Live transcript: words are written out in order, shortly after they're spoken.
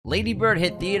Lady Bird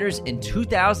hit theaters in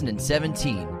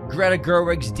 2017. Greta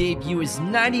Gerwig's debut is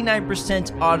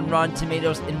 99% on Rotten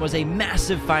Tomatoes and was a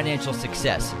massive financial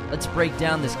success. Let's break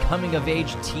down this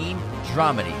coming-of-age teen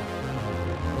dramedy.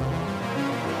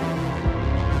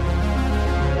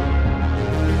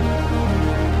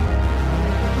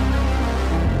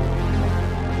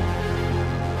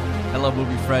 Hello,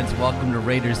 movie friends. Welcome to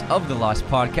Raiders of the Lost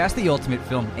Podcast, the ultimate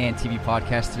film and TV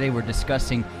podcast. Today we're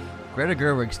discussing Greta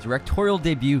Gerwig's directorial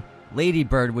debut, Lady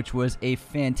Bird, which was a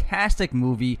fantastic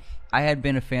movie. I had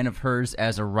been a fan of hers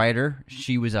as a writer.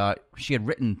 She had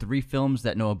written 3 films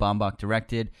that Noah Baumbach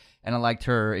directed, and I liked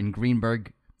her in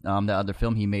Greenberg, the other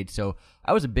film he made. So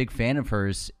I was a big fan of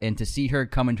hers, and to see her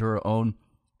come into her own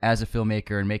as a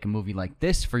filmmaker and make a movie like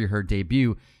this for her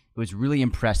debut, it was really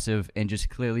impressive and just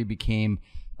clearly became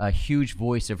a huge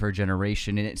voice of her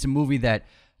generation. And it's a movie that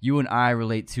you and I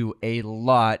relate to a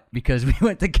lot because we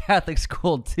went to Catholic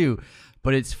school too.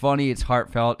 But it's funny, it's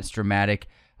heartfelt, it's dramatic,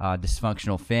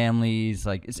 dysfunctional families.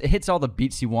 Like it hits all the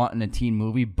beats you want in a teen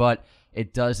movie, but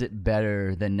it does it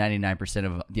better than 99%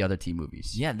 of the other teen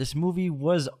movies. Yeah, this movie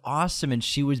was awesome, and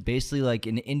she was basically like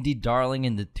an indie darling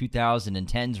in the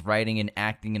 2010s, writing and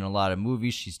acting in a lot of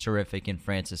movies. She's terrific in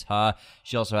Frances Ha.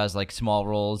 She also has like small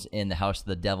roles in The House of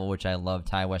the Devil, which I love,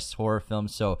 Ty West's horror film.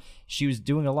 So she was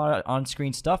doing a lot of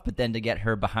on-screen stuff, but then to get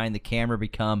her behind the camera,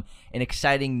 become an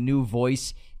exciting new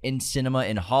voice in cinema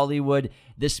in Hollywood.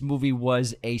 This movie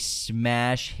was a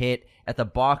smash hit. At the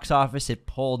box office, it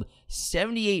pulled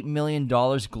 $78 million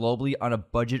globally on a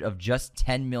budget of just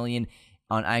 $10 million.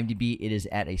 On IMDb, it is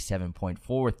at a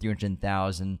 7.4 with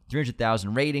 300,000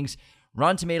 ratings.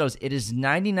 Rotten Tomatoes, it is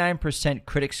 99%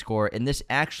 critic score, and this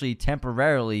actually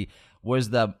temporarily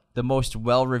was the most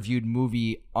well-reviewed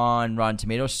movie on Rotten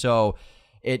Tomatoes. So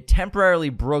it temporarily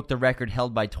broke the record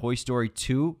held by Toy Story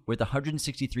 2 with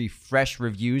 163 fresh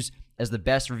reviews as the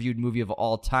best reviewed movie of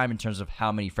all time in terms of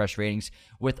how many fresh ratings,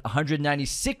 with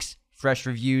 196 fresh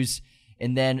reviews.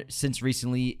 And then since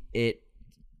recently, it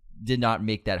did not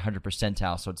make that 100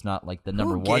 percentile, so it's not like the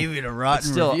number one. Who gave it a rotten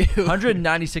still, review?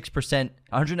 196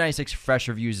 fresh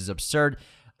reviews is absurd.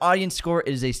 Audience score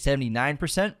is a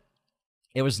 79%.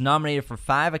 It was nominated for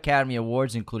 5 Academy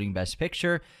Awards, including Best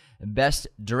Picture, Best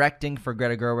Directing for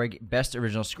Greta Gerwig, Best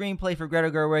Original Screenplay for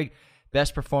Greta Gerwig,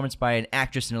 Best Performance by an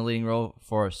Actress in a Leading Role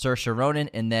for Saoirse Ronan,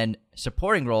 and then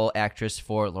Supporting Role Actress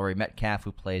for Laurie Metcalf,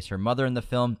 who plays her mother in the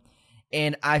film.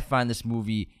 And I find this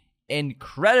movie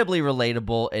incredibly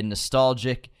relatable and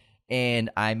nostalgic, and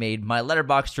I made my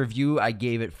Letterboxd review. I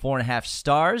gave it 4.5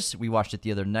 stars. We watched it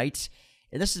the other night,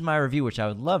 and this is my review, which I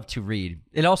would love to read.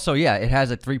 It also, it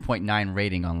has a 3.9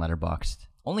 rating on Letterboxd.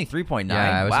 Only 3.9?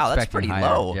 Yeah, wow, that's pretty higher.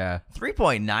 low. Yeah.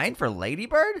 3.9 for Lady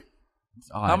Bird?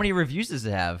 How many reviews does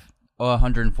it have?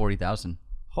 140,000.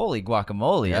 Holy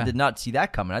guacamole. Yeah. I did not see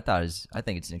that coming. I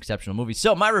think it's an exceptional movie.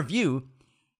 So my review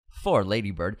for Lady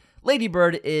Bird. Lady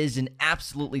Bird is an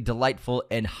absolutely delightful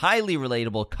and highly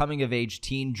relatable coming-of-age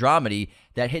teen dramedy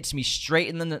that hits me straight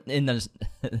in the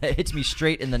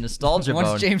nostalgia bone.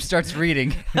 Once James starts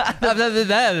reading.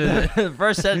 The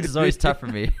first sentence is always tough for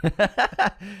me.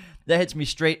 That hits me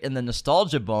straight in the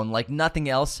nostalgia bone like nothing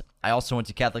else. I also went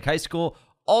to Catholic high school,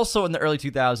 also in the early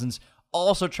 2000s,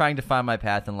 also trying to find my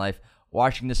path in life.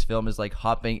 Watching this film is like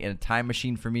hopping in a time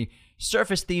machine for me.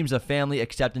 Surface themes of family,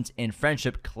 acceptance, and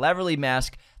friendship cleverly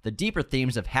mask the deeper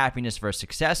themes of happiness versus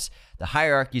success, the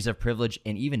hierarchies of privilege,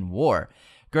 and even war.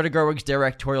 Greta Gerwig's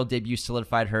directorial debut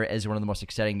solidified her as one of the most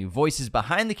exciting new voices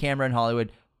behind the camera in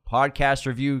Hollywood. Podcast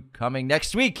review coming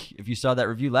next week, if you saw that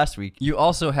review last week. You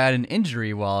also had an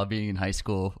injury while being in high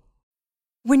school.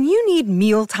 When you need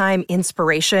mealtime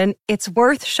inspiration, it's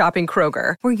worth shopping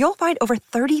Kroger, where you'll find over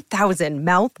 30,000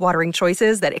 mouth-watering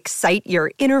choices that excite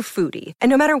your inner foodie. And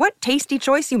no matter what tasty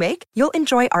choice you make, you'll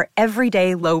enjoy our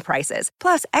everyday low prices,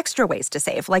 plus extra ways to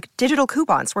save, like digital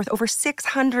coupons worth over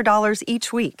 $600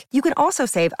 each week. You can also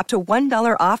save up to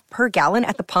 $1 off per gallon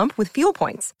at the pump with fuel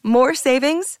points. More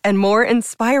savings and more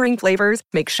inspiring flavors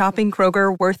make shopping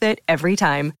Kroger worth it every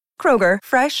time. Kroger,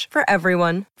 fresh for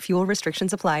everyone. Fuel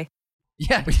restrictions apply.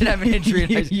 Yeah, I did have an injury.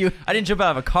 I didn't jump out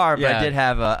of a car, but Yeah. I did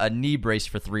have a knee brace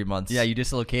for 3 months. Yeah, you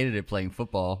dislocated it playing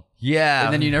football. Yeah.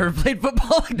 And then you never played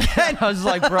football again. I was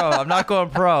like, bro, I'm not going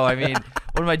pro. I mean,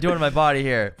 what am I doing to my body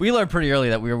here? We learned pretty early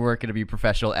that we were going to be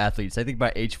professional athletes. I think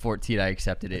by age 14, I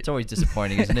accepted it. It's always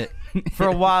disappointing, isn't it? For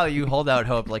a while, you hold out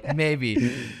hope, like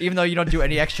maybe, even though you don't do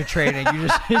any extra training,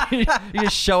 you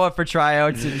just show up for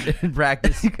tryouts and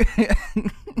practice.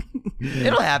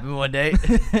 It'll happen one day.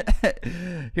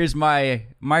 Here's my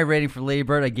rating for Lady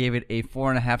Bird. I gave it a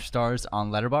 4.5 stars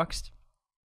on Letterboxd.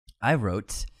 I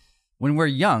wrote, when we're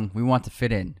young, we want to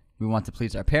fit in. We want to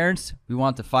please our parents. We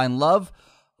want to find love.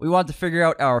 We want to figure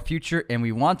out our future, and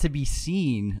we want to be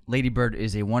seen. Lady Bird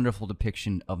is a wonderful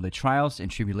depiction of the trials and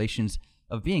tribulations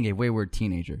of being a wayward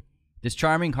teenager. This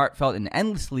charming, heartfelt, and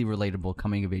endlessly relatable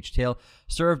coming-of-age tale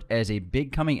served as a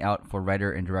big coming out for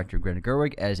writer and director Greta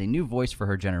Gerwig as a new voice for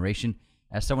her generation.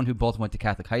 As someone who both went to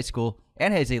Catholic high school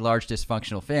and has a large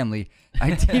dysfunctional family,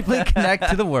 I deeply connect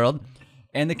to the world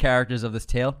and the characters of this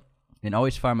tale and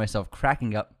always find myself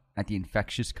cracking up at the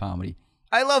infectious comedy.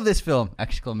 I love this film!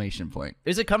 Exclamation point. It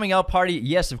was a coming out party,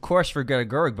 yes, of course, for Greta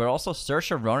Gerwig, but also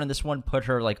Saoirse Ronan. This one put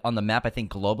her like on the map, I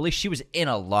think, globally. She was in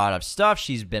a lot of stuff.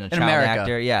 She's been a child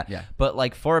actor, yeah. But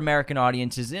like for American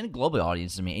audiences and global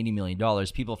audiences, I mean, $80 million,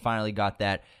 people finally got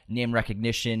that name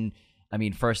recognition. I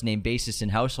mean, first name basis in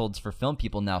households for film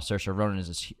people now. Saoirse Ronan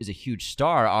is a huge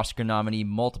star, Oscar nominee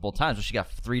multiple times. Well, she got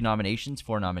 4 nominations.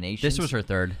 This was her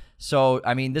third. So,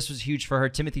 I mean, this was huge for her.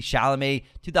 Timothy Chalamet,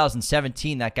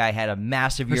 2017, that guy had a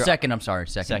massive year. Second, I'm sorry.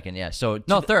 Second, yeah. So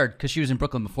third, because she was in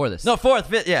Brooklyn before this. No, fourth,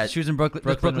 fifth, yeah. She was in Brooklyn.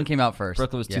 Brooklyn came out first.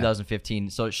 Brooklyn was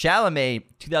 2015. So Chalamet,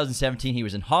 2017, he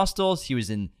was in Hostels. He was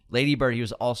in Lady Bird. He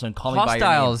was also in Call Me By Your Name.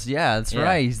 Hostiles, yeah, that's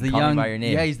right. He's the Call young. Me By Your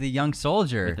Name. Yeah, he's the young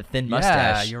soldier with the thin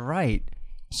mustache. Yeah, you're right.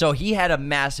 So he had a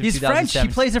massive. He's French. He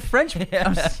plays a French.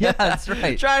 Yeah, that's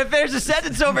right. Trying to finish the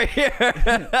sentence over here.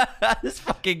 This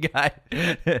fucking guy.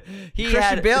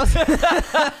 Christian Bale.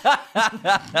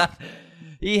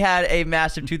 He had a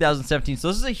massive 2017. So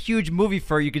this is a huge movie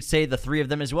for, you could say, the three of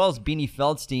them, as well as Beanie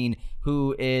Feldstein,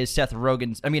 who is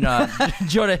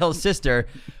Jonah Hill's sister,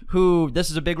 who this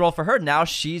is a big role for her. Now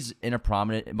she's in a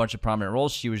bunch of prominent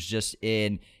roles. She was just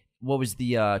in, what was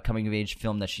the coming of age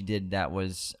film that she did that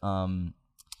was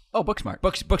Booksmart.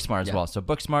 Booksmart as well. So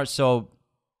Booksmart, so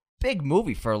big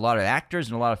movie for a lot of actors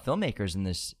and a lot of filmmakers in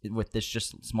this, with this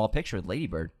just small picture with Lady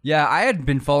Bird. Yeah, I had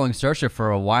been following Saoirse for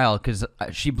a while because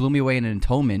she blew me away in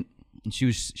Atonement, and she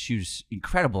was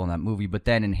incredible in that movie. But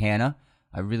then in Hannah,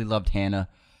 I really loved Hannah,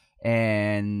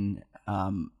 and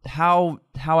How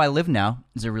I Live Now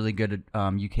is a really good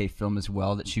UK film as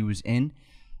well that she was in.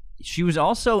 She was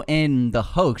also in The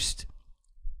Host,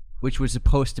 which was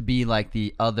supposed to be like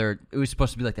it was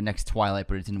supposed to be like the next Twilight,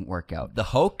 but it didn't work out. The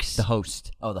Hoax? The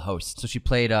Host. Oh, The Host. So she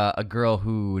played a girl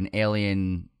who an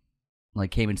alien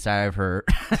like came inside of her.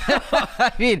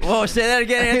 I mean, whoa, say that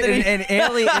again,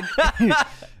 Anthony.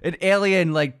 An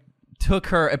alien like took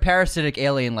her, a parasitic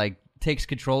alien like takes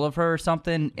control of her or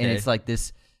something, and it's like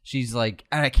this. She's like,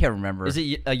 and I can't remember. Is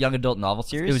it a young adult novel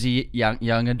series? It was a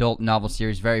young adult novel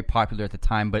series, very popular at the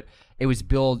time, but it was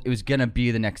gonna be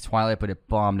the next Twilight, but it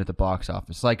bombed at the box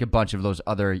office, like a bunch of those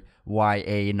other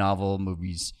YA novel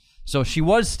movies. So she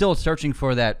was still searching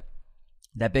for that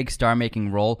big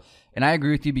star-making role, and I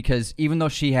agree with you because even though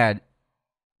she had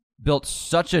built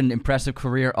such an impressive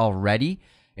career already,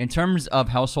 in terms of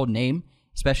household name,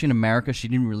 especially in America, she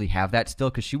didn't really have that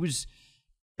still because she was,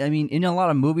 I mean, in a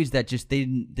lot of movies that just they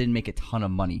didn't make a ton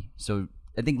of money. So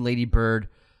I think Lady Bird,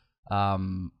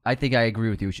 I think I agree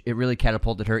with you. It really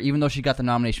catapulted her. Even though she got the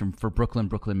nomination for Brooklyn,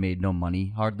 Brooklyn made no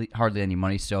money, hardly any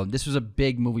money. So this was a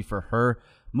big movie for her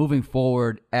moving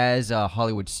forward as a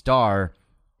Hollywood star,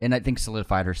 and I think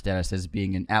solidified her status as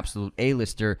being an absolute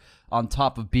A-lister on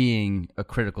top of being a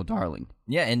critical darling.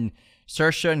 Yeah, and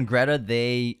Saoirse and Greta,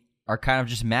 they are kind of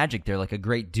just magic. They're like a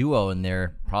great duo, and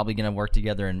they're probably going to work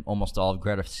together in almost all of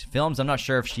Greta's films. I'm not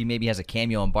sure if she maybe has a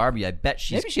cameo in Barbie. Maybe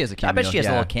she has a cameo. I bet she has a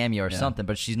little cameo or something,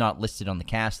 but she's not listed on the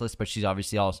cast list, but she's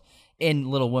obviously also in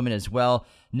Little Women as well.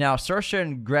 Now, Saoirse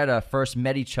and Greta first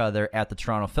met each other at the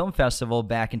Toronto Film Festival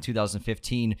back in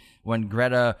 2015 when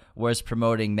Greta was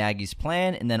promoting Maggie's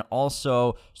Plan, and then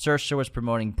also Saoirse was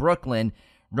promoting Brooklyn.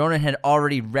 Ronan had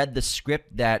already read the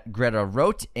script that Greta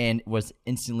wrote and was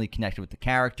instantly connected with the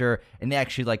character, and they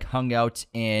actually like hung out,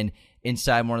 and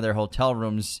inside one of their hotel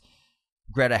rooms,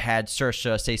 Greta had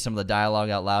Saoirse say some of the dialogue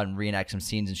out loud and reenact some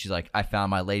scenes, and she's like, I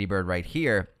found my Lady Bird right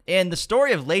here. And the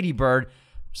story of Lady Bird,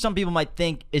 some people might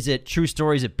think, is it true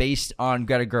story? Is it based on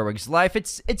Greta Gerwig's life?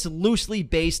 It's loosely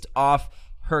based off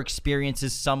her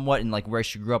experiences somewhat in like where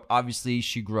she grew up. Obviously,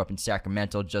 she grew up in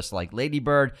Sacramento just like Lady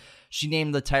Bird. She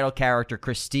named the title character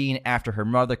Christine after her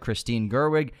mother, Christine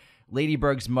Gerwig. Lady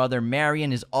Bird's mother,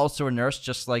 Marion, is also a nurse,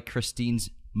 just like Christine's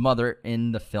mother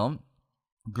in the film.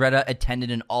 Greta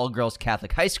attended an all-girls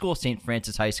Catholic high school, St.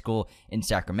 Francis High School in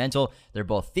Sacramento. They're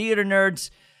both theater nerds.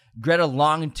 Greta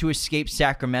longed to escape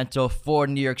Sacramento for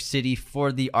New York City,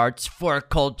 for the arts, for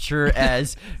culture,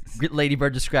 as Lady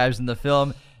Bird describes in the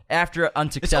film. After It's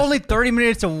unsuccessful, only 30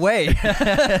 minutes away.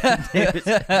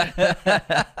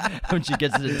 when she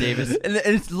gets into Davis. And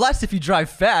it's less if you drive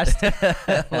fast.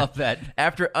 I love that.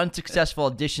 After unsuccessful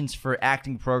auditions for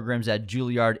acting programs at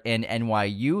Juilliard and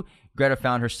NYU, Greta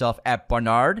found herself at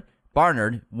Barnard,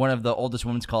 one of the oldest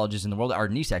women's colleges in the world. Our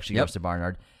niece actually goes to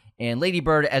Barnard. And Lady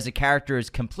Bird as a character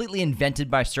is completely invented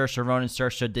by Saoirse Ronan.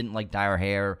 Saoirse didn't like dye her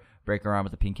hair, break her arm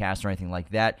with a pink cast or anything like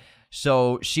that.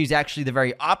 So she's actually the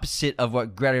very opposite of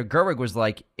what Greta Gerwig was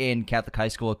like in Catholic high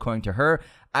school, according to her.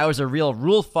 I was a real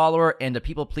rule follower and a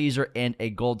people pleaser and a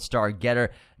gold star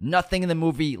getter. Nothing in the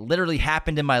movie literally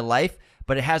happened in my life,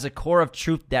 but it has a core of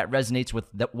truth that resonates with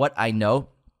what I know.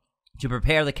 To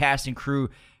prepare the cast and crew,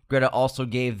 Greta also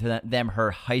gave them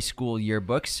her high school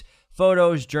yearbooks,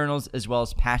 photos, journals, as well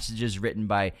as passages written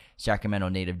by Sacramento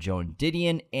native Joan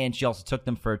Didion, and she also took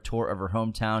them for a tour of her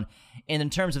hometown. And in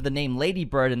terms of the name Lady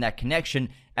Bird and that connection,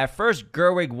 at first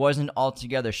Gerwig wasn't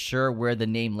altogether sure where the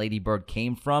name Lady Bird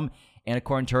came from, and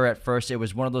according to her, at first it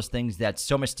was one of those things that's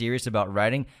so mysterious about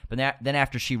writing, but then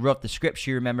after she wrote the script,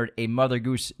 she remembered a Mother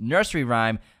Goose nursery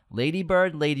rhyme, Lady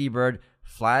Bird,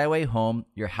 fly away home,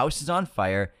 your house is on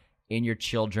fire, and your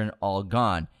children all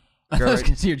gone. I was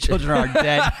going to say your children are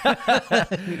dead.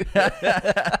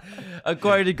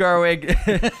 According to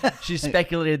Gerwig, she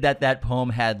speculated that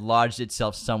poem had lodged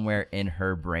itself somewhere in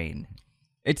her brain.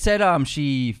 It said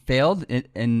she failed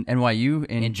in NYU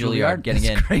and Juilliard getting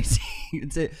in. Crazy.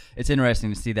 It's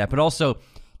interesting to see that. But also,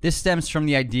 this stems from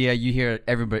the idea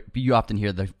you often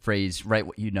hear the phrase, write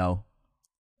what you know.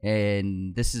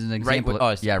 And this is an example.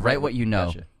 Write what you know.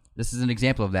 Gotcha. This is an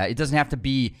example of that. It doesn't have to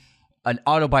be an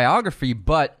autobiography,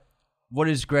 but what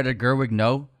does Greta Gerwig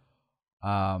know?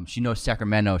 She knows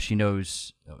Sacramento. She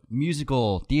knows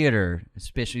musical theater,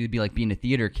 especially be like being a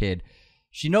theater kid.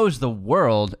 She knows the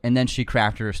world, and then she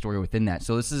crafted her story within that.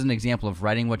 So this is an example of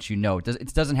writing what you know.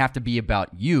 It doesn't have to be about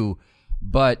you,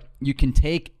 but you can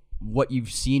take what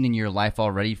you've seen in your life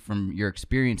already from your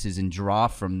experiences and draw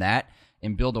from that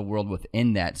and build a world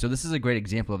within that. So this is a great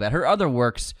example of that. Her other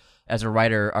works as a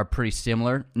writer are pretty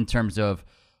similar in terms of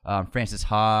Frances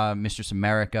Ha, Mistress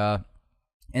America.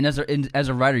 And as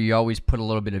a writer, you always put a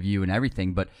little bit of you in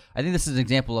everything. But I think this is an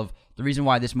example of the reason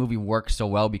why this movie works so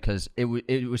well, because it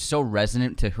was so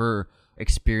resonant to her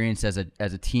experience as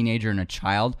a teenager and a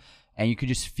child, and you could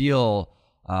just feel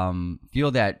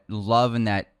that love and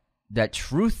that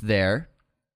truth there,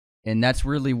 and that's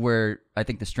really where I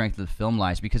think the strength of the film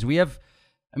lies. Because we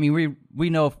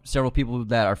know several people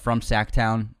that are from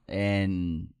Sacktown,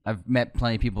 and I've met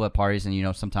plenty of people at parties,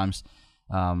 and sometimes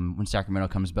when Sacramento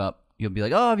comes up, you'll be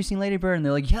like, oh, have you seen Lady Bird? And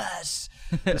they're like, yes.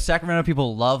 The Sacramento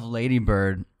people love Lady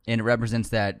Bird, and it represents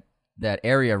that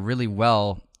area really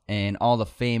well, and all the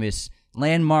famous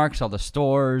landmarks, all the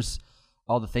stores,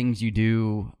 all the things you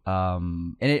do.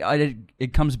 And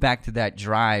it comes back to that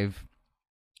drive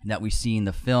that we see in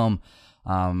the film.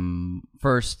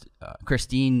 First,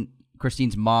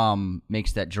 Christine's mom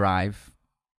makes that drive,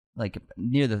 like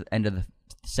near the end of the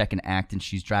second act, and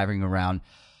she's driving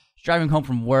home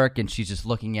from work, and she's just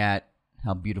looking at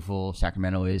how beautiful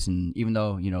Sacramento is. And even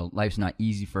though, life's not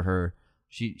easy for her,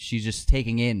 she's just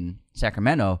taking in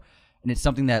Sacramento. And it's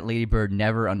something that Lady Bird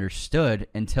never understood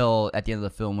until at the end of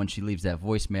the film, when she leaves that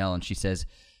voicemail and she says,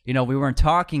 we weren't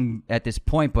talking at this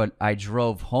point, but I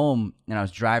drove home and I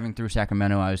was driving through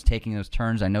Sacramento. I was taking those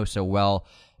turns I know so well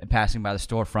and passing by the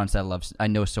storefronts I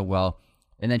know so well.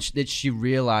 And then she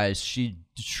realized she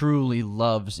truly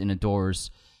loves and adores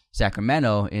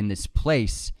Sacramento in this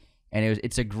place. And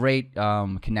it's a great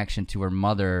connection to her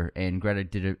mother, and Greta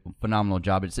did a phenomenal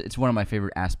job. It's one of my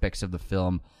favorite aspects of the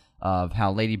film, of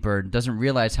how Lady Bird doesn't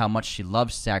realize how much she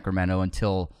loves Sacramento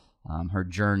until her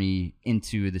journey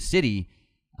into the city.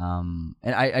 And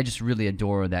I just really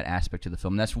adore that aspect of the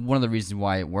film. That's one of the reasons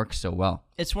why it works so well.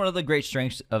 It's one of the great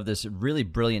strengths of this really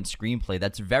brilliant screenplay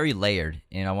that's very layered.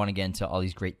 And I want to get into all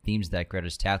these great themes that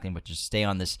Greta's tackling, but just stay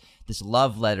on this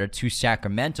love letter to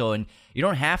Sacramento. And you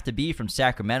don't have to be from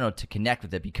Sacramento to connect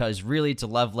with it, because really it's a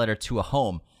love letter to a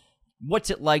home. What's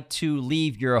it like to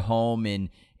leave your home,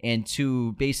 and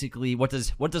to basically what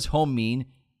does home mean,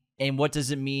 and what does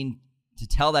it mean to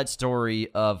tell that story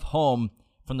of home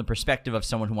from the perspective of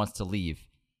someone who wants to leave?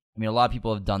 I mean, a lot of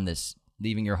people have done this,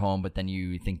 leaving your home, but then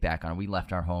you think back on it. We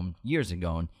left our home years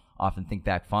ago, and often think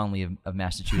back fondly of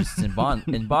Massachusetts and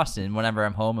in Boston. Whenever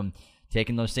I'm home, I'm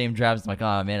taking those same drives. I'm like,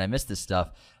 oh man, I miss this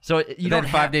stuff. So you don't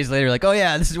 5 days later, like, oh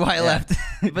yeah, this is why I left.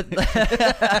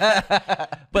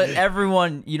 But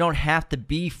everyone, you don't have to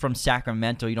be from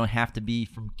Sacramento. You don't have to be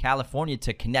from California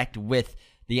to connect with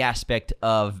the aspect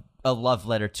of a love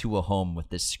letter to a home with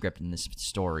this script and this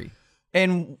story.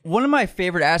 And one of my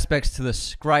favorite aspects to the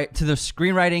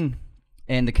screenwriting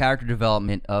and the character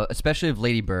development, especially of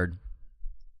Lady Bird,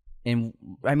 and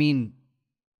I mean,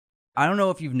 I don't know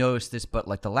if you've noticed this, but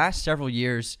like the last several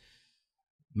years,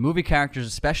 movie characters,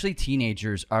 especially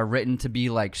teenagers, are written to be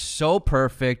like so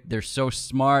perfect. They're so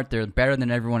smart. They're better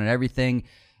than everyone and everything.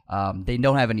 They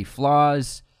don't have any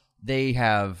flaws.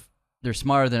 They're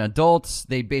smarter than adults.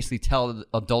 They basically tell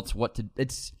adults what to.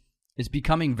 It's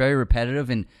becoming very repetitive,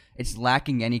 and it's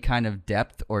lacking any kind of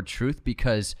depth or truth,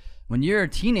 because when you're a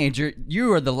teenager,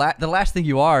 you are the last thing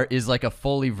you are is like a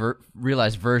fully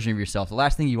realized version of yourself. The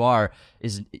last thing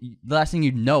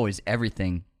you know is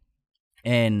everything.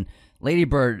 And Lady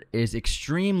Bird is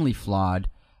extremely flawed.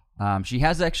 She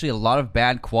has actually a lot of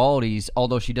bad qualities,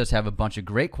 although she does have a bunch of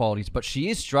great qualities, but she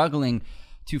is struggling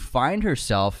to find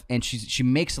herself, and she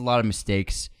makes a lot of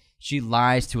mistakes. She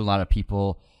lies to a lot of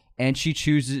people, and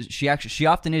she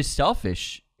often is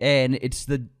selfish, and it's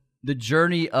the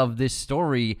journey of this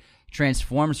story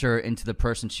transforms her into the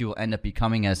person she will end up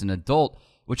becoming as an adult,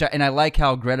 I like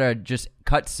how Greta just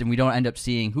cuts and we don't end up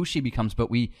seeing who she becomes, but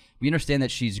we understand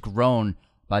that she's grown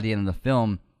by the end of the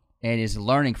film and is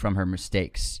learning from her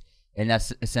mistakes. And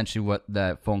that's essentially what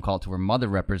the phone call to her mother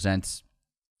represents.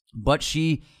 But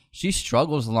she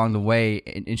struggles along the way,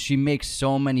 and she makes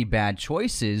so many bad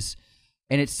choices,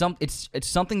 and it's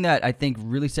something that I think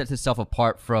really sets itself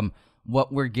apart from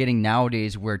what we're getting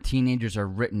nowadays, where teenagers are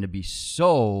written to be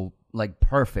so like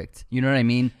perfect. You know what I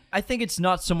mean? I think it's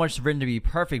not so much written to be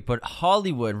perfect, but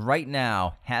Hollywood right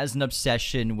now has an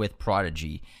obsession with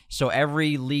prodigy. So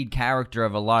every lead character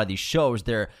of a lot of these shows,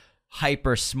 they're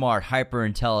hyper smart, hyper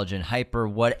intelligent, hyper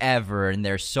whatever, and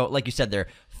they're so, like you said, they're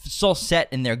so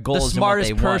set in their goals. The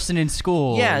smartest and what they person want. in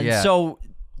school. Yeah. So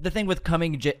the thing with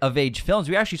coming of age films,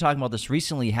 we were actually talking about this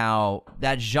recently, how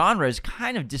that genre is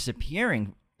kind of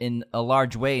disappearing in a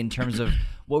large way in terms of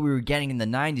what we were getting in the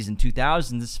 90s and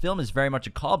 2000s. This film is very much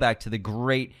a callback to the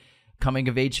great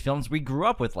coming-of-age films we grew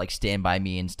up with, like Stand By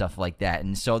Me and stuff like that.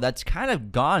 And so that's kind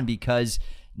of gone, because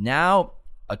now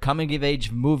a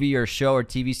coming-of-age movie or show or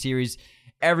TV series,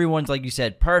 everyone's, like you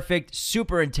said, perfect,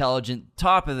 super intelligent,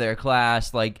 top of their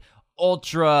class, like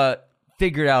ultra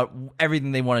figured out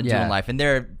everything they want to do in life, and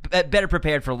they're better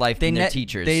prepared for life than their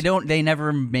teachers. They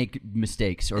never make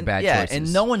mistakes or bad choices.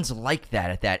 And no one's like that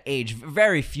at that age.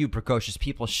 Very few precocious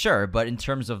people, sure, but in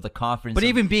terms of the confidence, but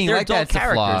even being like adult that's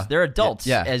a flaw. They're adults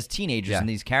as teenagers in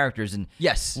these characters. And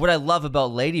yes, what I love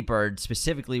about Lady Bird,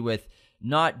 specifically with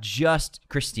not just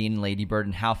Christine and Lady Bird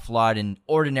and how flawed and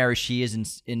ordinary she is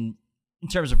in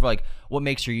terms of like what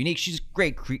makes her unique. She's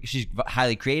great. She's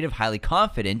highly creative, highly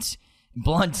confident,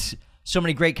 blunt. So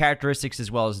many great characteristics as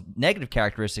well as negative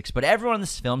characteristics, but everyone in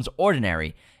this film's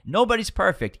ordinary. Nobody's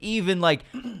perfect. Even like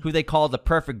who they call the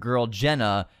perfect girl,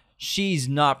 Jenna, she's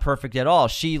not perfect at all.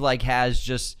 She like has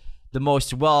just the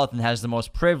most wealth and has the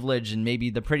most privilege and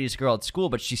maybe the prettiest girl at school,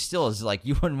 but she still is like,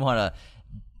 you wouldn't want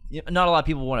to, not a lot of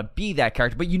people want to be that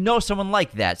character, but you know someone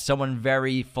like that, someone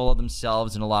very full of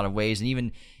themselves in a lot of ways.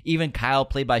 And even Kyle,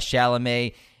 played by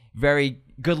Chalamet, very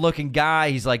good-looking guy.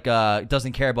 He's like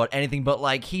doesn't care about anything, but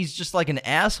like he's just like an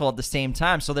asshole at the same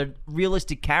time. So they're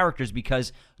realistic characters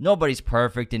because nobody's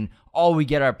perfect, and all we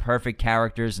get are perfect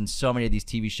characters in so many of these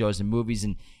TV shows and movies,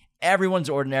 and everyone's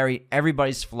ordinary.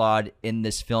 Everybody's flawed in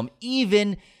this film.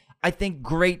 Even, I think,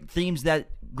 great themes that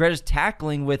Greta's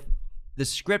tackling with the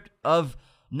script of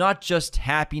not just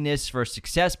happiness for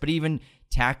success, but even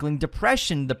tackling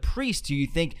depression. The priest, who you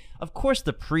think, of course,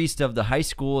 the priest of the high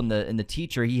school and the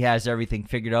teacher, he has everything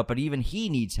figured out, but even he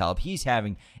needs help. He's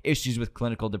having issues with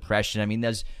clinical depression. I mean,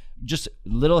 there's just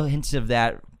little hints of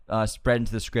that spread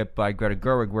into the script by Greta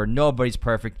Gerwig, where nobody's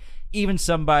perfect. Even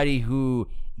somebody who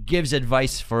gives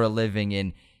advice for a living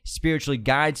and spiritually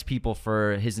guides people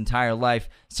for his entire life,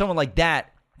 someone like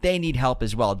that, they need help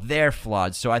as well. They're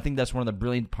flawed. So I think that's one of the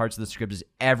brilliant parts of the script, is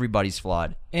everybody's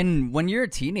flawed. And when you're a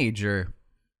teenager,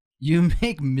 you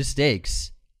make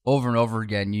mistakes over and over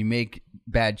again. You make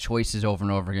bad choices over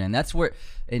and over again. That's where,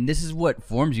 and this is what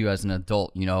forms you as an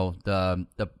adult. You know,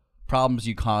 the problems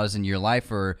you cause in your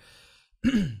life, or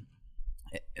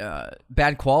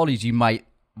bad qualities you might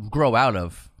grow out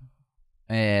of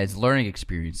as learning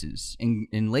experiences.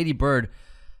 And Lady Bird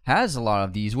has a lot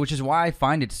of these, which is why I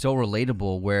find it so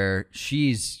relatable, where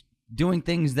she's doing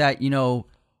things that, you know,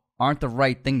 aren't the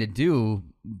right thing to do,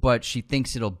 but she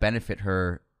thinks it'll benefit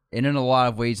her. And in a lot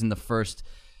of ways, in the first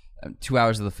 2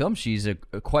 hours of the film, she's a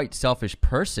quite selfish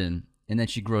person, and then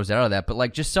she grows out of that. But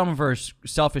like, just some of her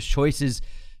selfish choices,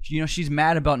 you know, she's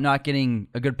mad about not getting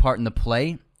a good part in the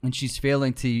play, and she's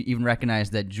failing to even recognize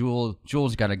that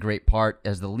Jules got a great part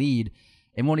as the lead,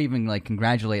 and won't even like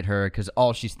congratulate her because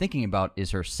all she's thinking about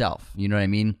is herself. You know what I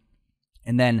mean?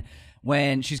 And then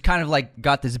when she's kind of like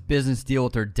got this business deal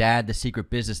with her dad, the secret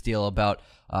business deal about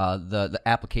the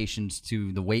applications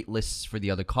to the wait lists for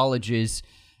the other colleges,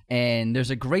 and there's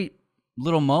a great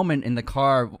little moment in the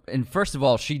car. And first of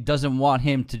all, she doesn't want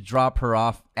him to drop her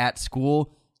off at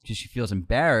school because she feels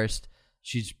embarrassed.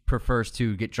 She prefers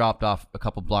to get dropped off a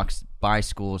couple blocks by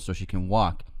school so she can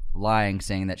walk, lying,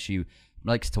 saying that she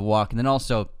likes to walk. And then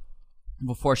also,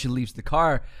 before she leaves the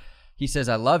car, he says,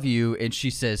 "I love you," and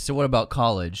she says, "So what about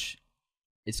college?"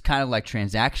 It's kind of like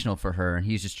transactional for her, and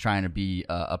he's just trying to be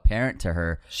a parent to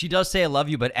her. She does say "I love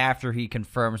you," but after he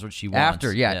confirms what she wants.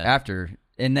 After.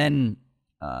 And then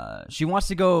she wants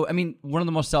to go. I mean, one of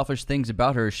the most selfish things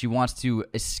about her is she wants to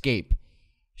escape.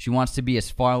 She wants to be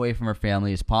as far away from her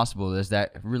family as possible. There's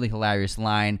that really hilarious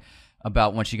line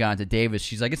about when she got into Davis.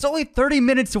 She's like, "It's only 30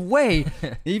 minutes away,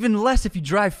 even less if you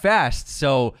drive fast."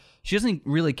 So she doesn't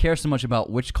really care so much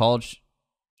about which college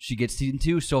she gets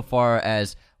into so far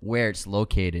as where it's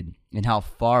located and how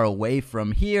far away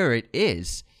from here it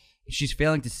is. She's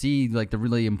failing to see like the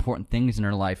really important things in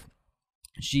her life.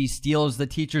 She steals the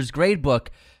teacher's grade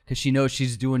book because she knows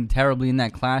she's doing terribly in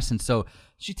that class, and so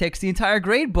she takes the entire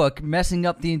grade book, messing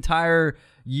up the entire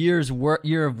year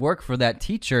of work for that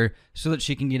teacher so that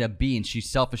she can get a B, and she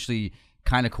selfishly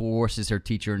kind of coerces her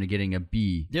teacher into getting a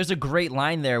B. There's a great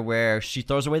line there where she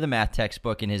throws away the math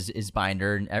textbook in his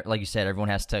binder, and like you said, everyone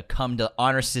has to come to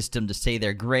honor system to say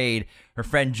their grade. Her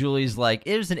friend Julie's like,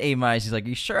 "It was an A-." He's like,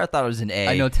 "You sure? I thought it was an A."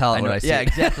 I know, tell it what I see. Yeah,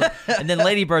 exactly. And then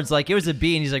Lady Bird's like, "It was a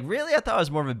B," and he's like, "Really? I thought it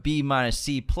was more of a B minus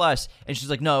C plus." And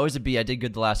she's like, "No, it was a B. I did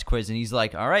good the last quiz." And he's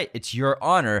like, "All right, it's your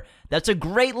honor." That's a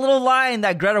great little line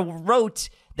that Greta wrote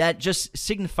that just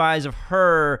signifies of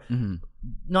her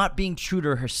not being true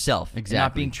to herself, exactly,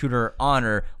 not being true to her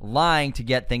honor, lying to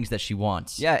get things that she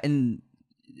wants. Yeah, and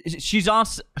she's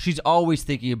always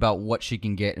thinking about what she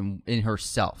can get in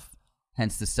herself,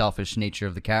 hence the selfish nature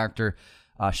of the character.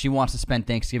 She wants to spend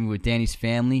Thanksgiving with Danny's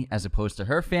family as opposed to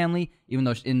her family, even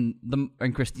though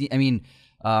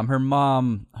her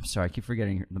mom, I'm sorry, I keep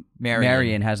forgetting her.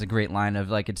 Marion has a great line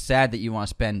of like, "It's sad that you want to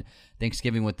spend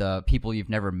Thanksgiving with the people you've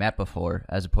never met before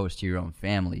as opposed to your own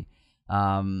family."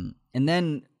 And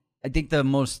then I think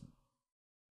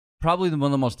probably one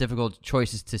of the most difficult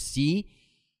choices to see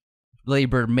Lady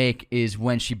Bird make is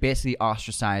when she basically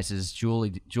ostracizes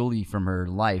Julie from her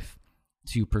life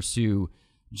to pursue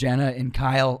Jenna and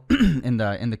Kyle and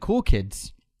the cool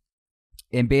kids,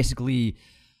 and basically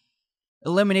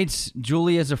eliminates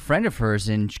Julie as a friend of hers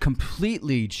and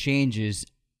completely changes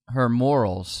her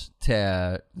morals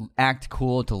to act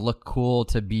cool, to look cool,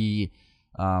 to be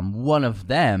one of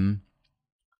them,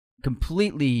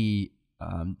 completely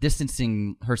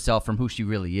distancing herself from who she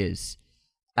really is,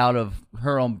 out of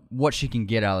her own, what she can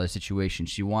get out of the situation.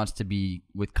 She wants to be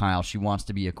with Kyle. She wants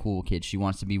to be a cool kid. She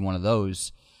wants to be one of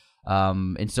those.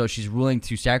 And so she's willing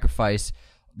to sacrifice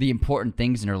the important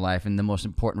things in her life and the most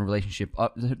important relationship,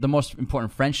 the most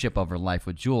important friendship of her life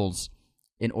with Jules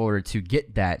in order to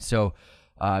get that. So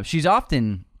she's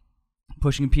often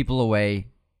pushing people away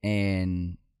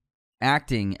and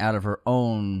acting out of her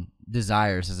own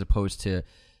desires as opposed to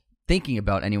thinking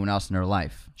about anyone else in her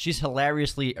life. She's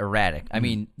hilariously erratic. I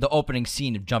mean, the opening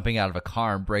scene of jumping out of a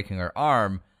car and breaking her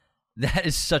arm, that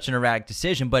is such an erratic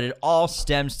decision, but it all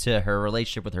stems to her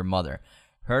relationship with her mother.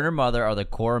 Her and her mother are the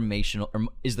core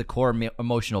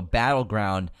emotional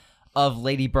battleground of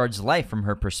Lady Bird's life from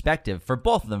her perspective, for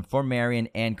both of them, for Marion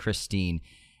and Christine.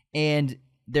 And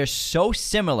they're so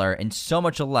similar and so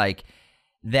much alike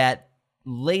that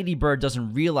Lady Bird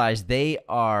doesn't realize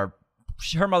her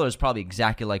mother is probably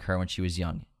exactly like her when she was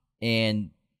young.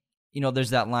 And, there's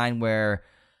that line where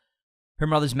her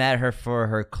mother's mad at her for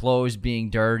her clothes being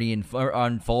dirty and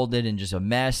unfolded and just a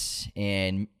mess.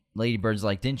 And Lady Bird's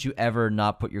like, "Didn't you ever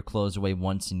not put your clothes away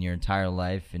once in your entire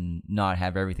life and not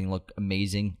have everything look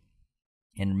amazing?"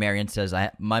 And Marion says,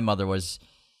 "My mother was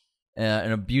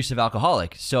an abusive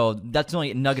alcoholic." So that's the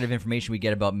only nugget of information we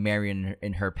get about Marion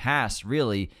in her past,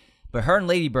 really. But her and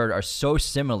Lady Bird are so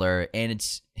similar, and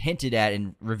it's hinted at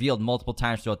and revealed multiple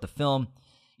times throughout the film.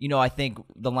 I think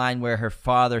the line where her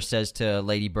father says to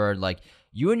Lady Bird, like,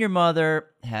 "You and your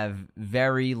mother have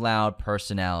very loud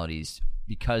personalities,"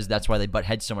 because that's why they butt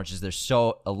heads so much, is they're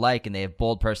so alike and they have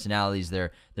bold personalities.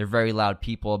 They're very loud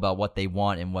people about what they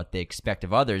want and what they expect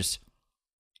of others.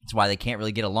 That's why they can't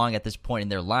really get along at this point in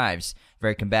their lives.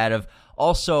 Very combative.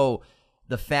 Also,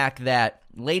 the fact that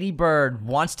Lady Bird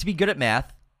wants to be good at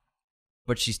math,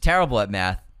 but she's terrible at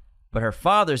math, but her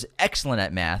father's excellent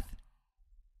at math.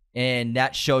 And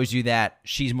that shows you that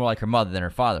she's more like her mother than her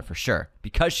father, for sure,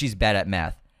 because she's bad at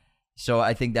math. So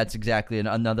I think that's exactly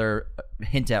another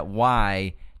hint at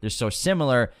why they're so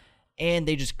similar. And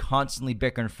they just constantly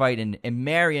bicker and fight. And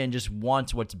Marion just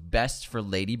wants what's best for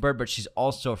Lady Bird, but she's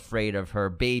also afraid of her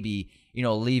baby,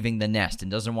 leaving the nest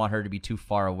and doesn't want her to be too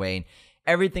far away. And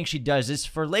everything she does is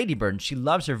for Lady Bird, and she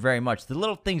loves her very much. The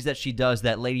little things that she does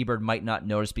that Lady Bird might not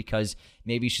notice because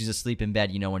maybe she's asleep in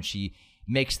bed, when she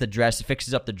makes the dress,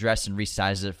 fixes up the dress and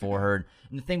resizes it for her.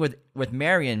 And the thing with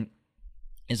Marion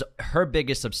is her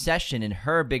biggest obsession and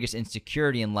her biggest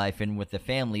insecurity in life and with the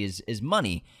family is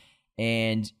money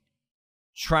and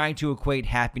trying to equate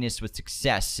happiness with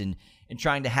success and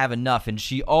trying to have enough. And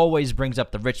she always brings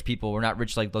up the rich people. We're not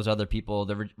rich like those other people,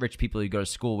 the rich people you go to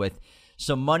school with.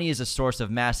 So money is a source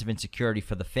of massive insecurity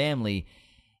for the family.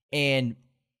 And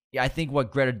I think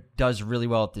what Greta does really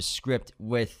well with this script,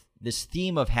 with this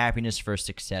theme of happiness for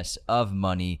success, of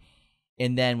money,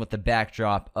 and then with the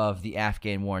backdrop of the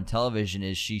Afghan war on television,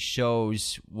 is she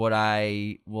shows what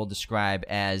I will describe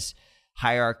as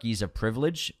hierarchies of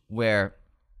privilege, where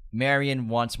Marion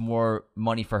wants more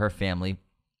money for her family,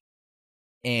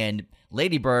 and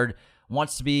Lady Bird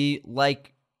wants to be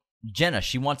like Jenna.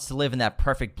 She wants to live in that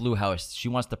perfect blue house. She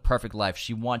wants the perfect life.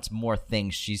 She wants more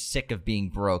things. She's sick of being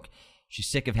broke. She's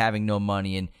sick of having no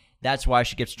money, and that's why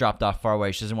she gets dropped off far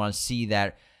away. She doesn't want to see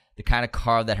that the kind of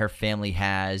car that her family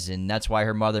has, and that's why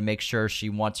her mother makes sure she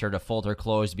wants her to fold her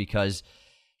clothes, because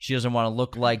she doesn't want to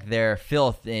look like their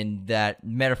filth. In that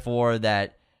metaphor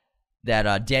that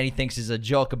Danny thinks is a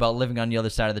joke about living on the other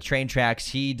side of the train tracks,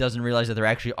 he doesn't realize that there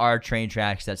actually are train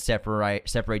tracks that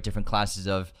separate different classes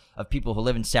of people who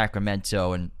live in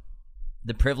Sacramento, and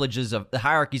the privileges of the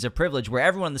hierarchies of privilege, where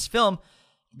everyone in this film,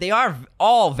 they are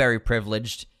all very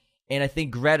privileged. And I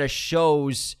think Greta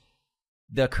shows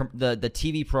the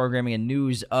TV programming and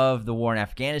news of the war in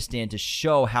Afghanistan to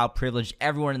show how privileged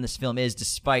everyone in this film is,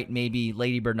 despite maybe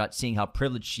Lady Bird not seeing how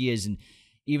privileged she is. And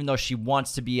even though she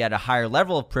wants to be at a higher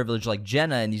level of privilege like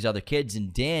Jenna and these other kids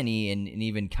and Danny and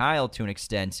even Kyle to an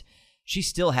extent, she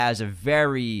still has a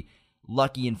very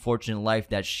lucky and fortunate life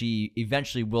that she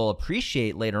eventually will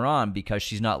appreciate later on, because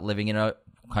she's not living in a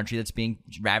country that's being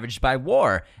ravaged by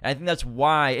war. And I think that's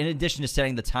why, in addition to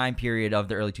setting the time period of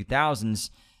the early 2000s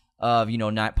of,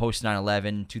 not post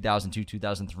 9/11, 2002,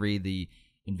 2003, the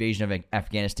invasion of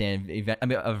Afghanistan,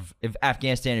 of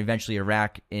Afghanistan, eventually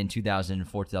Iraq in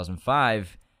 2004,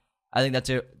 2005. I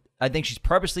think she's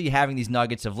purposely having these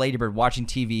nuggets of Lady Bird watching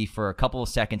TV for a couple of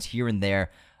seconds here and there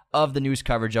of the news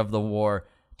coverage of the war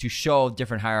to show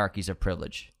different hierarchies of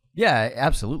privilege. Yeah,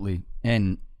 absolutely.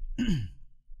 And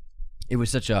it was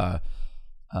such a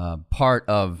part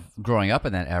of growing up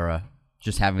in that era,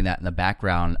 just having that in the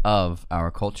background of our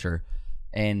culture.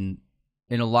 And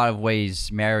in a lot of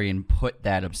ways, Marion put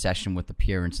that obsession with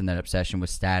appearance and that obsession with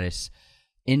status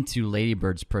into Lady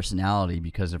Bird's personality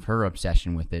because of her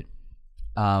obsession with it.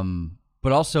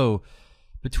 But also,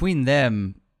 between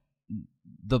them,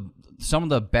 some of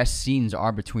the best scenes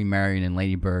are between Marion and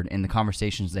Lady Bird, and the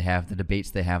conversations they have, the debates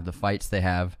they have, the fights they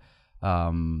have,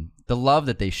 the love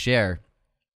that they share.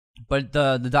 But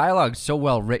the dialogue is so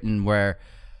well written, where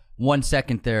one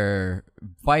second they're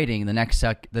fighting, the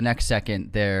next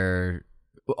second they're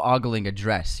ogling a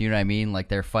dress. You know what I mean? Like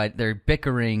they're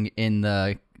bickering in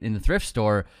the thrift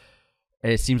store.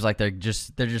 And it seems like they're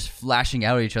just flashing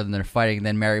out at each other and they're fighting. And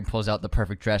then Mary pulls out the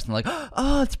perfect dress and they're like,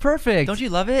 "Oh, it's perfect! Don't you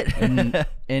love it?"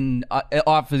 and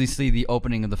obviously the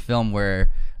opening of the film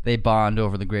where they bond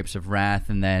over the grapes of wrath,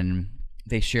 and then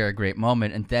they share a great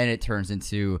moment, and then it turns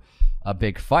into a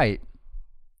big fight.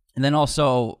 And then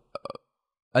also,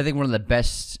 I think one of the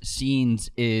best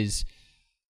scenes is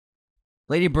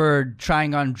Lady Bird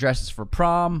trying on dresses for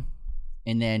prom,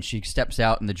 and then she steps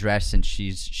out in the dress and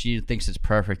she thinks it's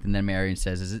perfect, and then Marion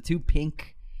says, "Is it too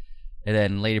pink?" And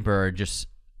then Lady Bird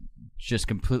just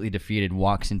completely defeated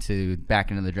walks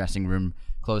back into the dressing room,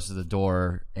 closes the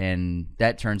door, and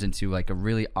that turns into like a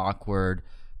really awkward,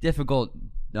 difficult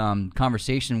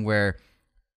conversation where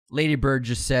Lady Bird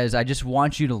just says, "I just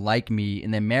want you to like me,"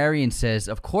 and then Marion says,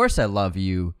 "Of course I love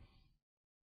you."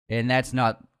 And that's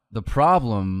not the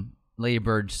problem. Lady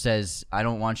Bird says, "I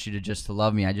don't want you to just to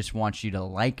love me. I just want you to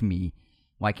like me.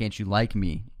 Why can't you like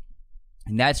me?"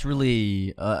 And that's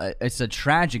really, it's a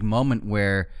tragic moment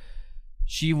where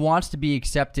she wants to be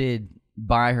accepted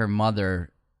by her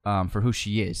mother for who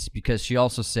she is, because she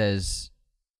also says,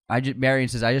 Marion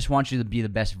says, "I just want you to be the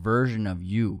best version of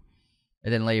you."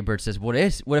 And then Lady Bird says, what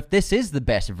if this is the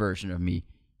best version of me?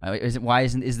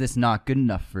 Is this not good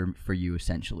enough for you,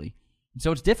 essentially?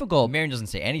 So it's difficult. Marion doesn't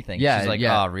say anything. Yeah, she's like,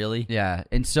 yeah. "Oh, really?" Yeah.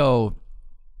 And so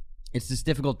it's this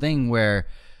difficult thing where,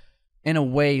 in a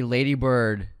way, Lady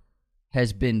Bird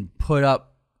has been put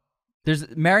up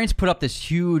Marion's put up this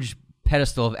huge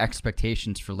pedestal of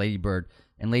expectations for Lady Bird,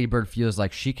 and Lady Bird feels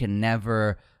like she can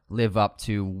never live up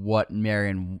to what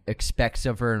Marion expects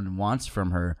of her and wants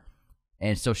from her.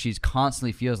 And so she's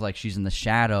constantly feels like she's in the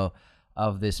shadow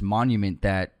of this monument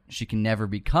that she can never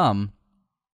become,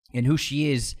 and who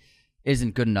she is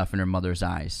isn't good enough in her mother's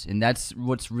eyes. And that's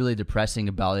what's really depressing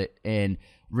about it, and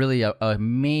really a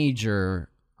major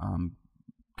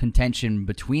contention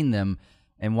between them,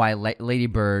 and why Lady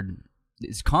Bird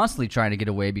is constantly trying to get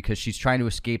away, because she's trying to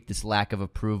escape this lack of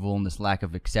approval and this lack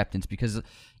of acceptance. Because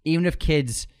even if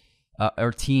kids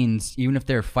or teens, even if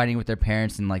they're fighting with their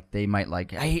parents and like they might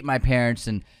like, I hate my parents,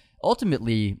 and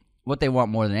ultimately what they want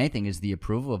more than anything is the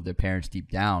approval of their parents deep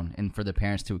down, and for their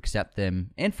parents to accept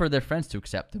them and for their friends to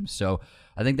accept them. So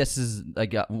I think this is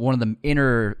like one of the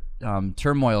inner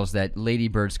turmoils that Lady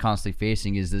Bird's constantly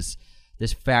facing, is this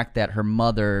fact that her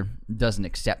mother doesn't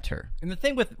accept her. And the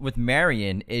thing with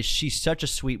Marion is she's such a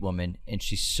sweet woman, and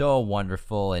she's so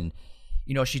wonderful. And,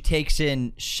 you know, she takes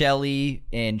in Shelley,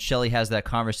 and Shelley has that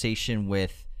conversation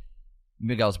with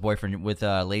Miguel's boyfriend, with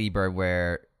Lady Bird,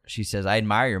 where she says, I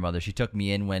admire your mother. She took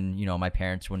me in when, you know, my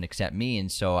parents wouldn't accept me.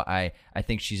 And so I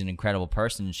think she's an incredible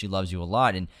person, and she loves you a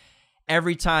lot. And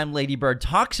every time Lady Bird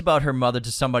talks about her mother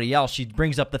to somebody else, she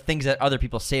brings up the things that other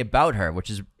people say about her, which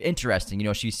is interesting. You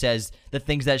know, she says the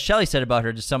things that Shelley said about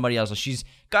her to somebody else. So she's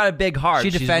got a big heart. She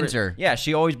defends her. Yeah,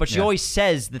 she always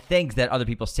says the things that other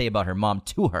people say about her mom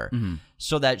to her,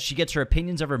 so that she gets her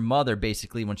opinions of her mother,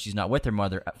 basically, when she's not with her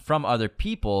mother, from other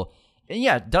people. And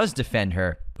yeah, it does defend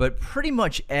her. But pretty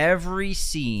much every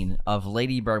scene of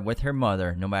Lady Bird with her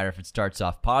mother, no matter if it starts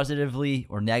off positively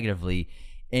or negatively,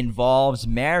 involves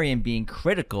Marion being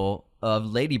critical of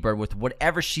Lady Bird with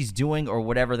whatever she's doing or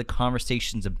whatever the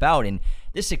conversation's about. And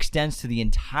this extends to the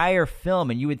entire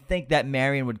film, and you would think that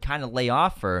Marion would kind of lay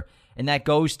off her. And that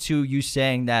goes to you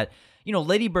saying that, you know,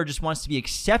 Lady Bird just wants to be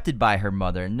accepted by her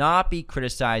mother, not be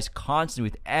criticized constantly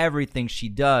with everything she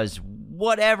does,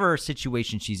 whatever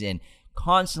situation she's in.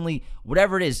 Constantly,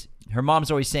 whatever it is, her mom's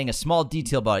always saying a small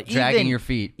detail about it. Dragging your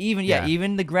feet.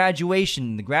 Even the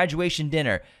graduation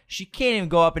dinner. She can't even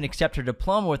go up and accept her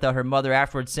diploma without her mother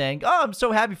afterwards saying, oh, I'm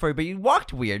so happy for you, but you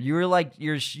walked weird. You were like,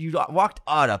 you walked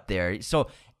odd up there. So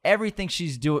everything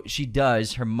she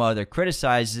does, her mother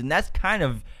criticizes, and that's kind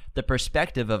of the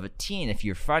perspective of a teen. If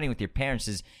you're fighting with your parents,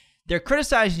 is they're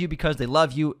criticizing you because they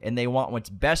love you and they want what's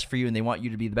best for you, and they want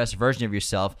you to be the best version of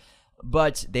yourself.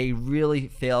 But they really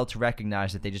fail to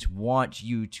recognize that they just want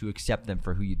you to accept them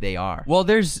for who they are. Well,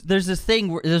 there's this thing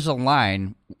where there's a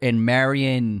line in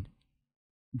Marion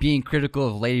being critical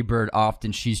of Lady Bird.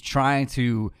 Often she's trying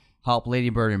to help Lady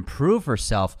Bird improve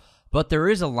herself, but there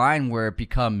is a line where it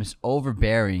becomes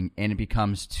overbearing and it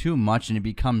becomes too much, and it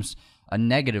becomes a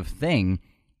negative thing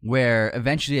where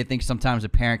eventually I think sometimes a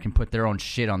parent can put their own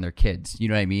shit on their kids. You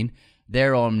know what I mean?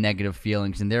 Their own negative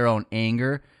feelings and their own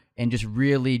anger, and just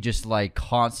really just like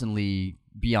constantly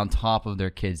be on top of their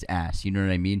kid's ass. You know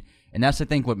what I mean? And that's, I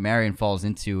think, what Marion falls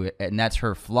into, and that's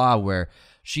her flaw, where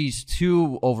she's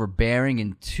too overbearing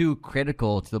and too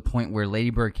critical to the point where Lady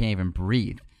Bird can't even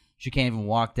breathe. She can't even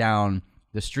walk down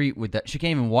the street with that. She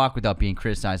can't even walk without being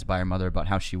criticized by her mother about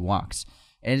how she walks.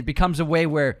 And it becomes a way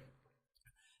where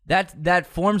that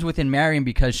forms within Marion,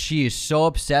 because she is so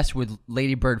obsessed with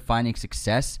Lady Bird finding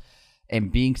success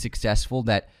and being successful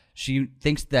that she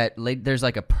thinks that there's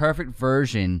like a perfect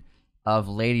version of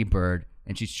Lady Bird,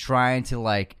 and she's trying to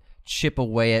like chip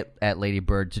away at Lady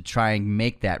Bird to try and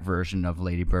make that version of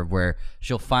Lady Bird where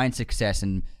she'll find success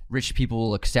and rich people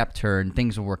will accept her and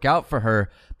things will work out for her.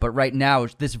 But right now,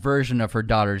 this version of her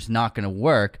daughter is not going to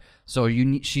work. So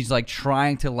she's like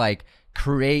trying to like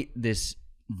create this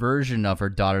version of her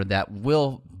daughter that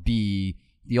will be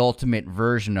the ultimate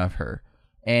version of her.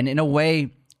 And in a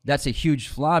way, that's a huge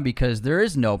flaw, because there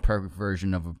is no perfect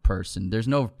version of a person. There's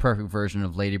no perfect version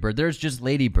of Lady Bird. There's just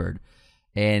Lady Bird.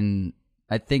 And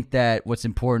I think that what's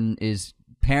important is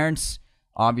parents,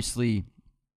 obviously,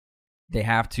 they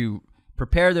have to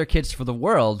prepare their kids for the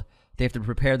world. They have to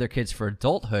prepare their kids for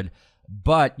adulthood.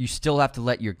 But you still have to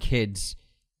let your kids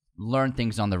learn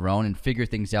things on their own and figure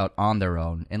things out on their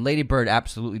own. And Lady Bird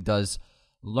absolutely does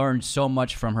learn so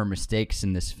much from her mistakes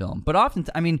in this film. But often,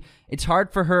 I mean, it's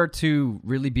hard for her to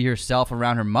really be herself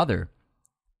around her mother,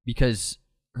 because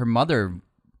her mother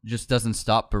just doesn't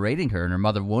stop berating her, and her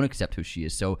mother won't accept who she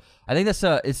is. So I think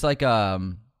it's like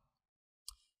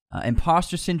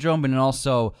imposter syndrome, but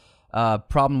also a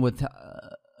problem with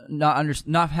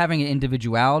not having an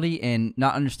individuality and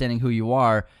not understanding who you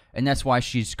are, and that's why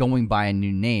she's going by a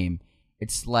new name.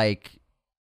 It's like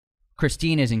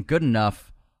Christine isn't good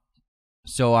enough,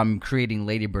 so I'm creating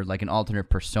Lady Bird like an alternate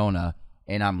persona,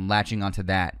 and I'm latching onto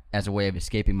that as a way of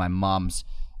escaping my mom's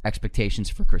expectations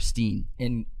for Christine.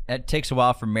 And it takes a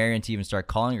while for Marion to even start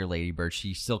calling her Lady Bird.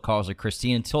 She still calls her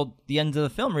Christine until the end of the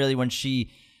film, really, when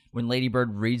Lady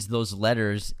Bird reads those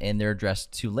letters and they're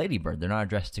addressed to Lady Bird. They're not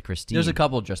addressed to Christine. There's a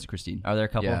couple addressed to Christine. Are there a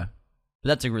couple? Yeah. But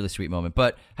that's a really sweet moment.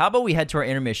 But how about we head to our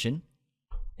intermission,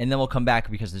 and then we'll come back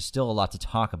because there's still a lot to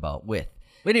talk about with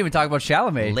We didn't even talk about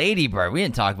Chalamet. Lady Bird. We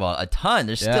didn't talk about a ton.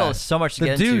 There's still so much to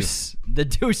get Deuce. into. The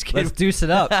Deuce. Kid. Let's deuce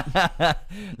it up.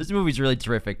 This movie's really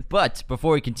terrific. But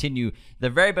before we continue,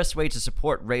 the very best way to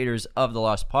support Raiders of the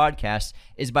Lost podcast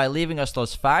is by leaving us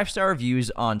those 5-star reviews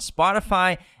on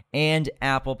Spotify and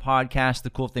Apple Podcasts.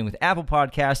 The cool thing with Apple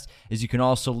Podcasts is you can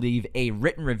also leave a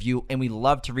written review, and we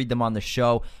love to read them on the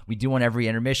show. We do one every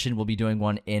intermission. We'll be doing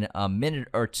one in a minute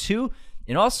or two.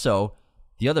 And also,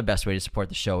 the other best way to support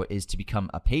the show is to become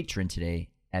a patron today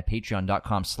at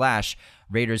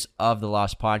patreon.com/Raiders of the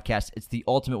Lost podcast. It's the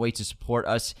ultimate way to support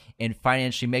us and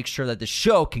financially make sure that the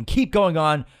show can keep going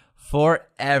on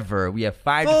forever. We have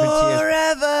 5 different tiers.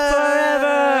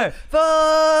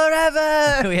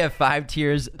 Forever. We have 5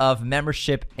 tiers of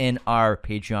membership in our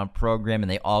Patreon program, and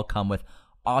they all come with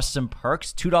awesome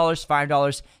perks. $2,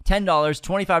 $5, $10,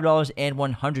 $25, and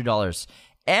 $100.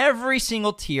 Every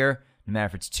single tier, no matter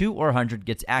if it's 2 or 100,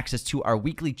 gets access to our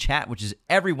weekly chat, which is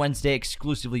every Wednesday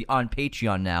exclusively on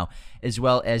Patreon now, as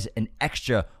well as an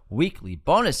extra weekly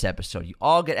bonus episode. You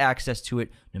all get access to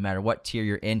it no matter what tier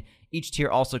you're in. Each tier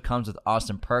also comes with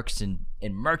awesome perks and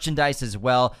merchandise as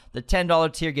well. The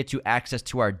 $10 tier gets you access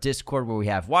to our Discord, where we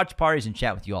have watch parties and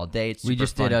chat with you all day. It's We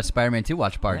just fun. did a Spider-Man 2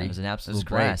 watch party. Yeah, it was an absolute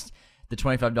great. blast. The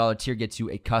 $25 tier gets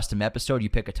you a custom episode. You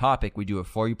pick a topic, we do it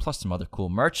for you, plus some other cool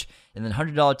merch. And then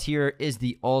 $100 tier is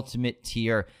the ultimate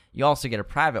tier. You also get a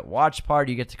private watch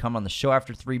party. You get to come on the show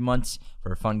after 3 months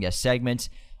for a fun guest segment.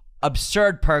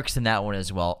 Absurd perks in that one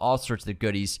as well. All sorts of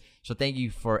goodies. So thank you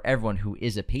for everyone who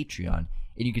is a Patreon.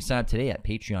 And you can sign up today at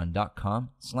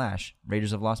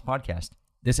patreon.com/Raiders of Lost podcast.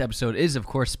 This episode is, of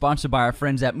course, sponsored by our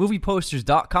friends at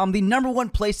movieposters.com, the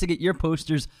 #1 place to get your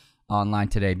posters online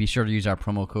today. Be sure to use our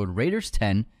promo code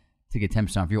Raiders10 to get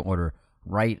 10% off your order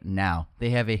right now.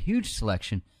 They have a huge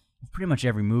selection of pretty much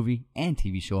every movie and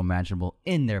TV show imaginable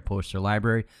in their poster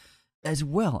library, as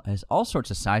well as all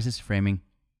sorts of sizes, framing,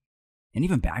 and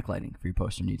even backlighting for your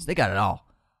poster needs. They got it all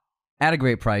at a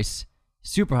great price,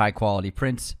 super high quality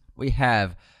prints. We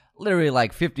have literally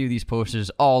like 50 of these posters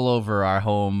all over our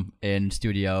home and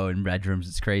studio and bedrooms.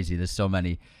 It's crazy. There's so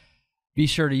many. Be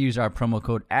sure to use our promo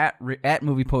code at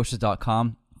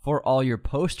movieposters.com for all your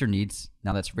poster needs.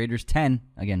 Now that's Raiders10.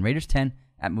 Again, Raiders10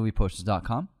 at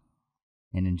movieposters.com.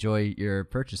 And enjoy your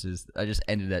purchases. I just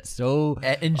ended that so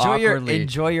awkwardly.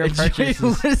 Enjoy your purchases.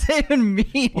 What does that even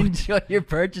mean? Enjoy your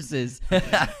purchases.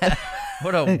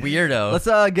 What a weirdo. Let's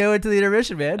go into the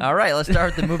intermission, man. All right, let's start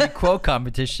with the movie quote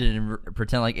competition and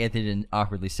pretend like Anthony didn't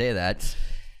awkwardly say that.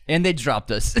 And they dropped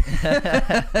us.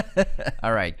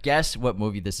 All right, guess what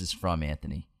movie this is from,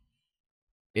 Anthony.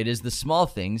 It is the small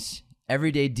things,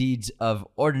 everyday deeds of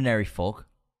ordinary folk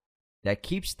that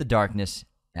keeps the darkness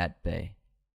at bay.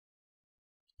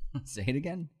 Say it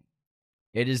again.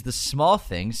 It is the small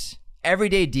things,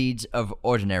 everyday deeds of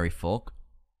ordinary folk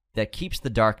that keeps the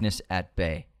darkness at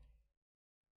bay.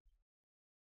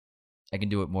 I can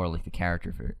do it more like the character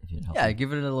if it helps. Yeah,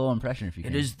 give it a little impression if you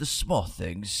can. It is the small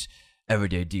things,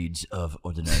 everyday deeds of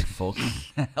ordinary folk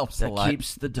That helps a that lot.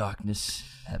 keeps the darkness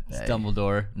at bay. It's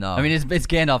Dumbledore. No. I mean, it's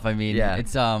Gandalf. I mean, Yeah.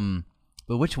 It's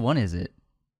but which one is it?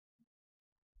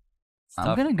 I'm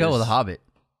Stuff gonna go is- with a Hobbit.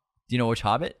 Do you know which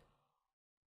Hobbit?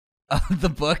 The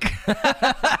book.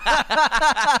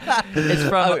 It's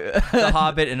from The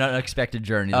Hobbit: An Unexpected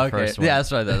Journey, the first one. Yeah,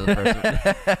 that's right. That's the first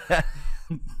one.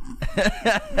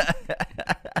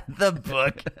 The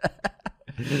book.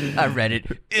 I read it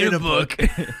in a book.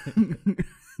 That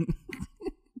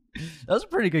was a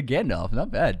pretty good Gandalf.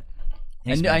 Not bad.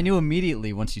 I knew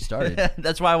immediately once you started.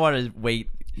 That's why I wanted to wait.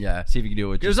 Yeah. See if you can do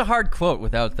it. With It was a hard quote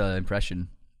without the impression.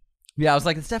 Yeah, I was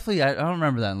like, it's definitely. I don't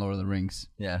remember that in Lord of the Rings.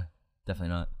 Yeah,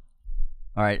 definitely not.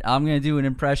 All right, I'm gonna do an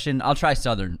impression. I'll try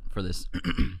Southern for this.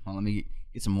 Well, let me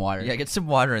get some water. Yeah, get some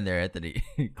water in there, Anthony.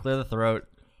 Clear the throat.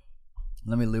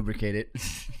 Let me lubricate it.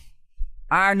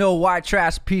 I know white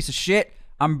trash piece of shit.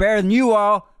 I'm better than you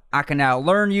all. I can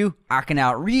outlearn you. I can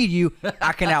outread you.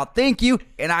 I can outthink you.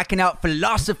 And I can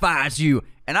outphilosophize you.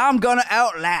 And I'm gonna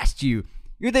outlast you.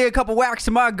 You think a couple whacks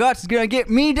in my guts is gonna get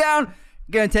me down?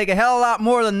 Gonna take a hell of a lot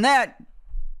more than that.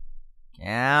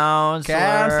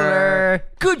 Counselor.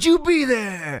 Could you be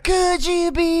there? Could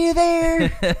you be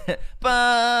there?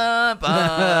 Ba,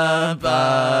 ba,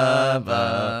 ba,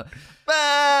 ba.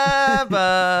 Ba,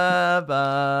 ba,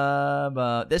 ba,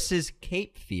 ba. This is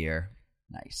Cape Fear.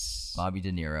 Nice. Bobby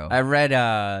De Niro. I read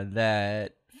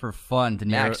that for fun. De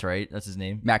Niro, Max, right? That's his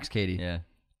name. Max Cady. Yeah.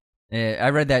 I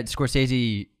read that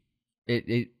Scorsese,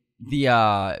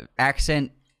 the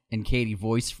accent and Cady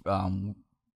voice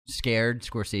scared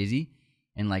Scorsese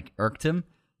and like irked him,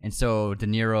 and so De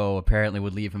Niro apparently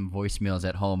would leave him voicemails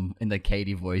at home in the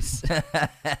Cady voice. That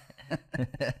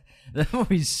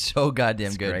movie's so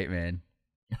goddamn good. Great, man.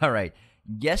 All right,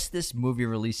 guess this movie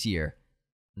release year.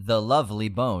 The Lovely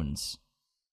Bones.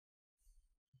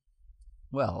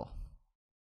 Well,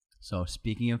 so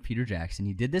speaking of Peter Jackson,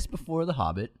 he did this before The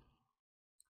Hobbit.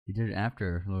 He did it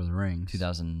after Lord of the Rings.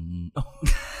 2000.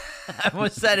 I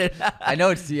almost said it. I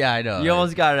know it's I know. You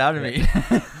almost got it out of me.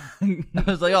 I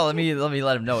was like, oh, let me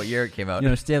let him know what year it came out.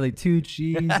 Stanley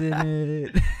Tucci's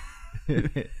in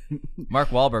it. Mark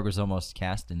Wahlberg was almost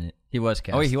cast in it. He was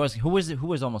cast. Oh, he was. Who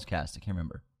was almost cast? I can't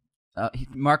remember.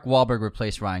 Mark Wahlberg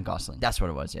replaced Ryan Gosling. That's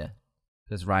what it was. Yeah,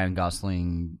 because Ryan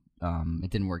Gosling, it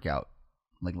didn't work out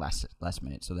like last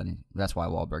minute. So then that's why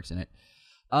Wahlberg's in it.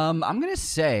 I'm gonna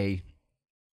say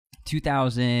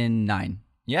 2009.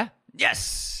 Yeah.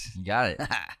 Yes, you got it.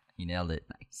 You nailed it.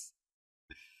 Nice.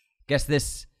 Guess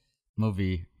this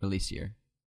movie release year.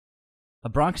 A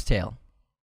Bronx Tale.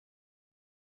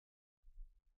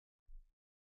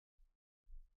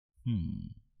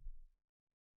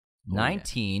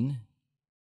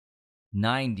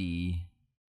 1990.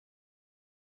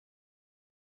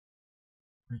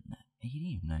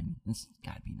 80 or 90? This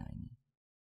gotta be 90.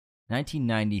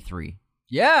 1993.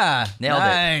 Yeah, nailed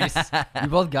it. You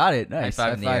both got it. Nice.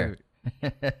 High five in the air.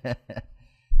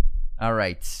 All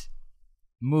right.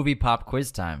 Movie pop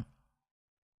quiz time.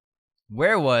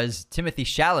 Where was Timothée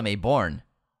Chalamet born?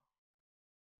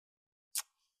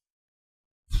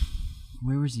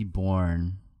 Where was he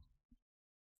born?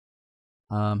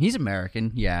 He's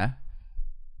American, yeah.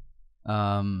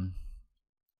 Can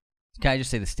I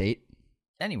just say the state?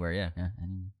 Anywhere, yeah.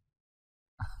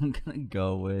 I'm gonna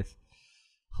go with.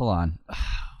 Hold on.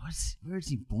 Where is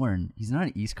he born? He's not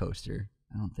an East Coaster,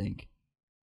 I don't think.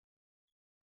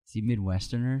 Is he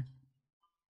Midwesterner?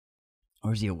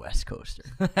 Or is he a West Coaster?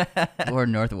 Or a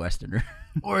Northwesterner?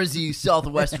 Or is he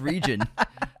Southwest region?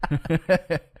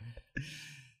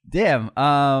 Damn.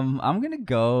 I'm gonna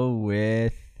go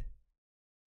with.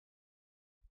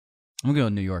 I'm gonna go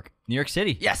with New York. New York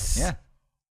City. Yes. Yeah.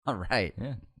 All right.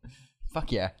 Yeah.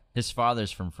 Fuck yeah. His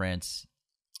father's from France.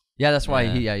 Yeah, that's why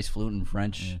he's fluent in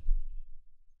French. Yeah.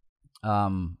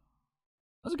 That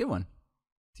was a good one.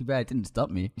 Too bad it didn't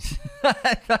stump me.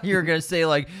 I thought you were gonna say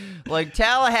like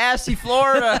Tallahassee,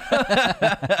 Florida.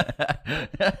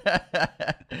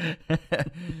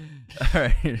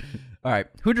 All right.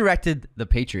 Who directed The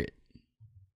Patriot?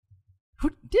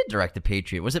 Who did direct The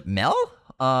Patriot? Was it Mel?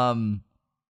 Was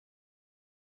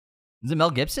it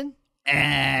Mel Gibson?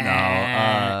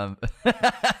 No.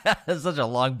 That's such a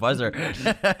long buzzer.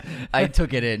 I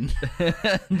took it in.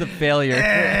 The failure.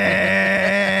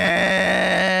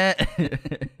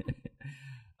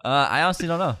 I honestly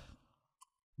don't know.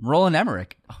 Roland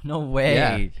Emmerich. Oh, no way.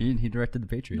 Yeah, he directed The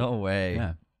Patriot. No way.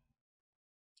 Yeah.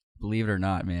 Believe it or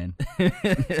not, man.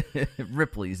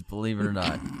 Ripley's Believe It or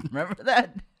Not. Remember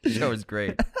that? The show was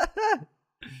great.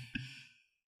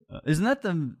 Isn't that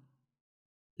the...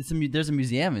 There's a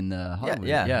museum in Hollywood.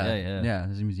 Yeah.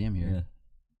 There's a museum here.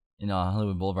 In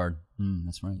Hollywood Boulevard.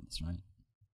 That's right.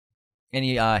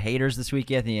 Any haters this week,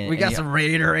 Anthony? We got some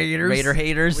Raider haters. Raider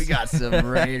haters. We got some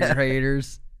Raider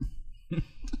haters.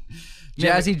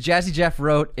 Jazzy Jeff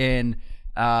wrote in,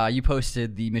 you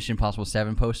posted the Mission Impossible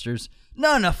 7 posters.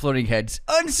 Not enough floating heads.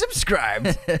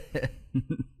 Unsubscribed.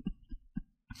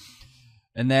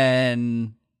 And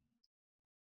then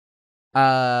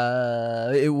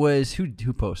it was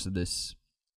who posted this?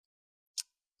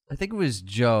 I think it was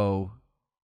Joe.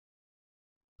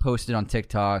 Posted on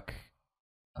TikTok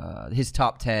his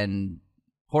top 10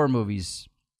 horror movies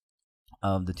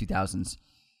of the 2000s.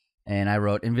 And I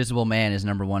wrote, Invisible Man is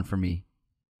number 1 for me.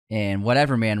 And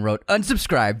Whatever Man wrote,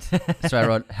 unsubscribed. So I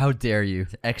wrote, how dare you?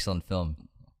 It's an excellent film.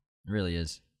 It really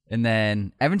is. And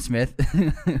then Evan Smith,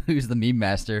 who's the meme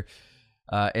master,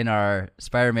 in our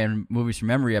Spider-Man Movies from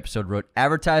Memory episode, wrote,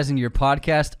 advertising your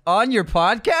podcast on your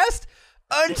podcast?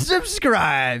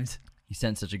 Unsubscribed. He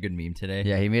sent such a good meme today.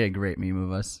 Yeah, he made a great meme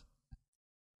of us.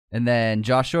 And then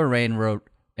Joshua Rain wrote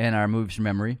in our Movies from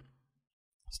Memory,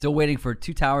 still waiting for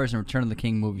Two Towers and Return of the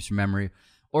King Movies from Memory.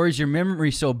 Or is your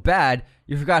memory so bad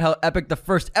you forgot how epic the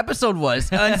first episode was?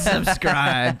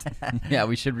 Unsubscribed. Yeah,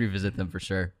 we should revisit them for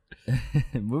sure.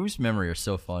 Movies from Memory are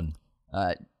so fun.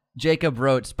 Jacob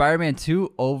wrote Spider-Man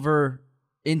 2 over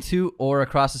Into or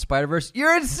Across the Spider-Verse,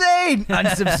 you're insane.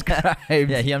 Unsubscribe.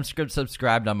 Yeah, he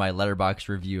unsubscribed on my Letterboxd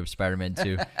review of Spider-Man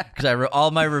 2 because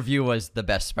all my review was the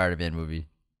best Spider-Man movie.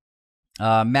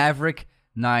 Maverick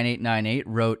 9898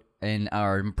 wrote in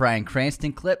our Bryan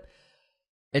Cranston clip,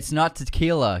 "It's not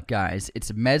tequila, guys.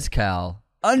 It's mezcal."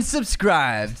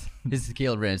 Unsubscribed. His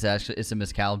tequila brand it's a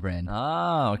mezcal brand.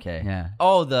 Oh, okay. Yeah.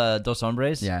 Oh, the Dos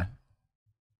Hombres? Yeah.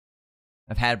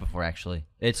 I've had it before, actually.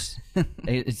 It's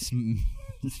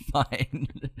fine.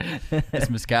 It's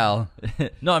mezcal.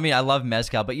 No, I mean, I love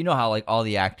mezcal, but you know how, like, all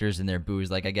the actors and their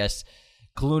booze, like, I guess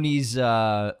Clooney's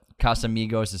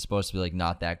Casamigos is supposed to be, like,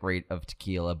 not that great of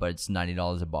tequila, but it's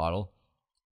 $90 a bottle.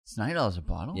 It's $90 a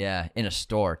bottle? Yeah, in a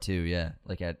store, too, yeah,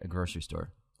 like at a grocery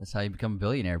store. That's how you become a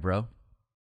billionaire, bro.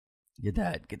 Get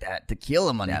that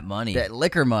tequila money. That money. That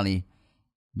liquor money.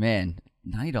 Man,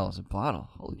 $90 a bottle.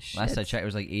 Holy shit. Last I checked, it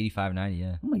was like $85.90,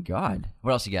 yeah. Oh, my God.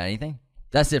 What else you got? Anything?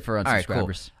 That's it for unsubscribers. All right,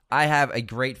 cool. I have a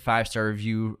great 5-star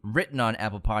review written on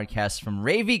Apple Podcasts from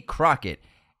Ravy Crockett.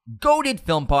 Goated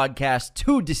film podcast,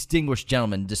 two distinguished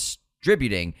gentlemen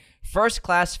distributing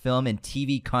first-class film and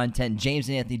TV content. James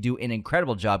and Anthony do an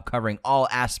incredible job covering all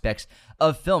aspects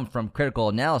of film, from critical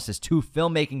analysis to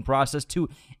filmmaking process to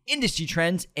industry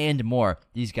trends and more.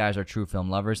 These guys are true film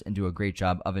lovers and do a great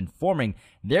job of informing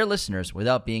their listeners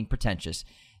without being pretentious.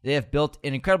 They have built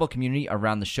an incredible community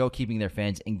around the show, keeping their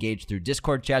fans engaged through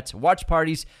Discord chats, watch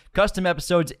parties, custom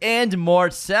episodes, and more.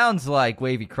 It sounds like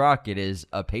Wavy Crockett is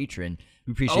a patron.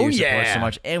 We appreciate your support so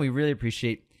much, and we really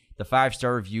appreciate the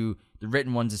 5-star review, the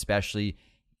written ones especially.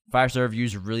 5-star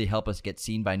reviews really help us get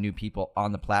seen by new people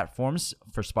on the platforms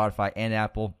for Spotify and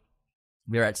Apple.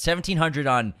 We're at 1,700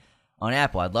 on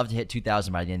Apple. I'd love to hit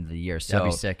 2,000 by the end of the year. So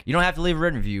that'd be sick. You don't have to leave a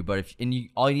written review, but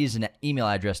all you need is an email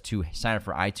address to sign up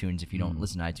for iTunes if you don't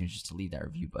listen to iTunes, just to leave that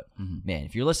review. But man,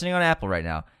 if you're listening on Apple right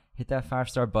now, hit that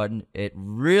 5-star button. It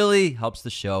really helps the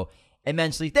show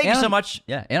immensely. Thank you so much.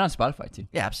 Yeah, and on Spotify too.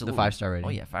 Yeah, absolutely. The 5-star rating. Oh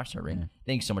yeah, 5-star rating.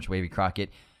 Thank you so much, Wavy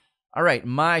Crockett. All right,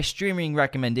 my streaming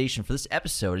recommendation for this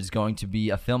episode is going to be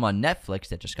a film on Netflix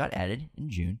that just got added in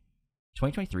June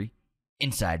 2023,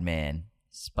 Inside Man,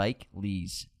 Spike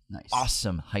Lee's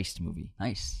awesome heist movie.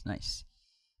 Nice.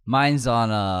 Mine's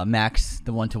on Max,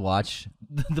 the one to watch.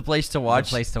 The place to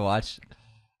watch.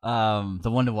 The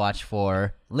one to watch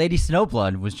for Lady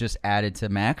Snowblood was just added to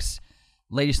Max.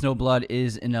 Lady Snowblood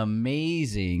is an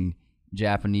amazing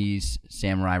Japanese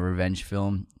samurai revenge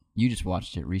film. You just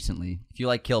watched it recently. If you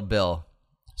like Kill Bill.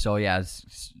 So, yeah,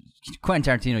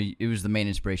 Quentin Tarantino, it was the main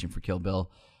inspiration for Kill Bill.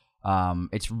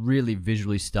 It's really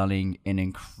visually stunning, and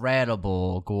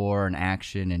incredible gore and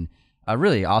action, and a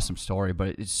really awesome story,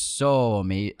 but it's so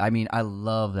amazing. I mean, I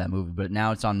love that movie, but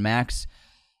now it's on Max.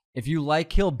 If you like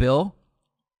Kill Bill,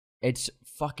 it's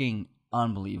fucking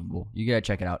unbelievable. You gotta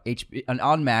check it out.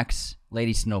 On Max,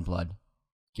 Lady Snowblood.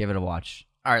 Give it a watch.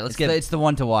 All right, it's the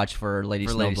one to watch for Lady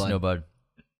Snowblood.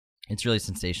 It's really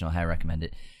sensational. I highly recommend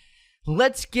it.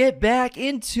 Let's get back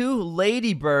into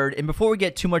Lady Bird. And before we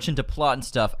get too much into plot and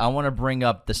stuff, I want to bring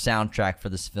up the soundtrack for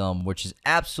this film, which is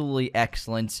absolutely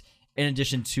excellent, in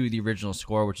addition to the original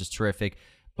score, which is terrific.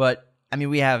 But, I mean,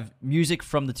 we have music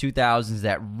from the 2000s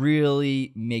that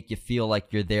really make you feel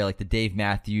like you're there, like the Dave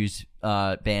Matthews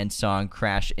band song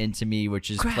Crash Into Me,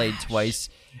 which is played twice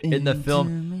in the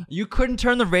film. You couldn't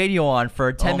turn the radio on for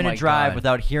a 10-minute drive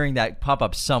without hearing that pop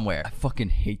up somewhere. I fucking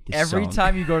hate this Every song.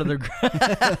 time you go to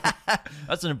the...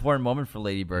 That's an important moment for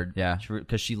Lady Bird. Yeah.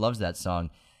 Because she loves that song.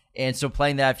 And so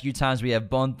playing that a few times, we have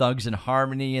Bone Thugs and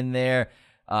Harmony in there.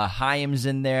 Haim's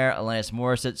in there, Alanis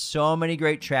Morissette, so many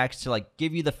great tracks to like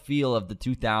give you the feel of the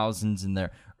 2000s and the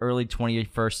early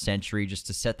 21st century, just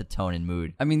to set the tone and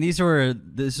mood. I mean, this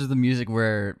is the music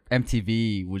where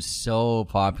MTV was so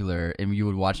popular, and you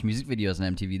would watch music videos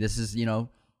on MTV. This is, we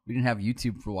didn't have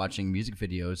YouTube for watching music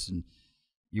videos, and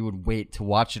you would wait to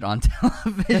watch it on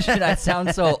television. I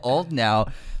sound so old now,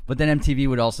 but then MTV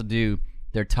would also do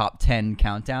their top 10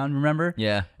 countdown, remember?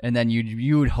 Yeah. And then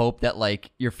you would hope that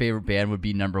like your favorite band would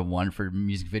be number one for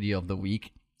music video of the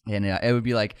week. And it would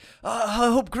be like, I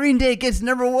hope Green Day gets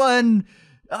number one.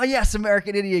 Oh yes,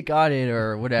 American Idiot got it,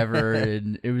 or whatever.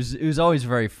 And it was always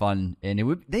very fun. And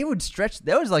they would stretch.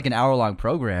 That was like an hour-long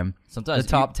program. Sometimes the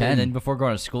top 10. And then before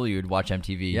going to school, you would watch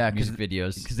MTV music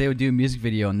videos. Because they would do a music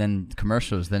video and then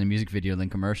commercials, then a music video, then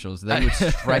commercials. They would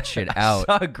stretch it out.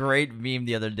 I saw a great meme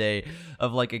the other day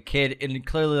of like a kid in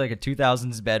clearly like a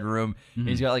 2000s bedroom. And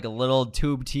he's got like a little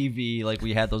tube TV, like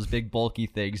we had those big bulky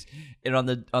things. And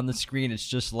on the screen, it's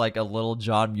just like a Little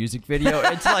John music video.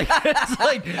 It's like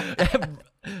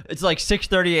it's like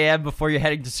 6:30 a.m. before you're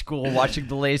heading to school, watching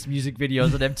the latest music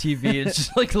videos on MTV. It's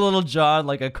just like Little John,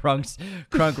 like a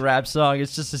crunk rap rap song.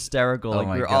 It's just hysterical. Like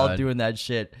my we're all God. doing that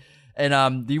shit.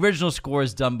 And the original score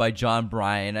is done by John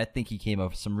Bryan. I think he came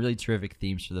up with some really terrific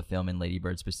themes for the film and Lady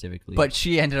Bird specifically. But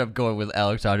she ended up going with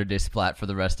Alexander Desplat for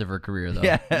the rest of her career, though.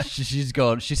 Yeah. She's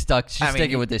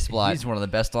sticking with Desplat. He's one of the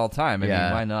best all time. I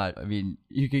mean, why not? I mean,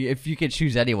 if you could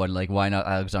choose anyone, like, why not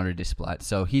Alexander Desplat?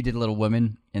 So he did Little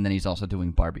Women, and then he's also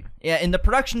doing Barbie. Yeah, in the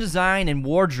production design and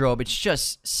wardrobe, it's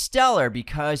just stellar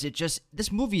because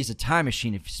this movie is a time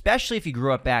machine. Especially if you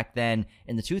grew up back then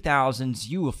in the 2000s,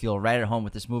 you will feel right at home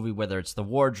with this movie, whether it's the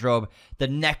wardrobe, the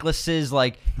necklaces,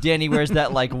 like Danny wears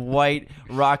that like white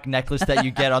rock necklace that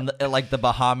you get on the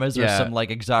Bahamas or some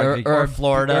like exotic or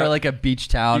Florida. Or like a beach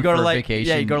town you go for to like vacation.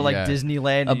 Yeah, you go to like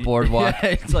Disneyland. A boardwalk. Yeah,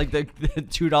 it's like the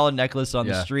 $2 necklace on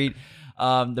the street.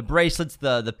 The bracelets,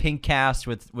 the pink cast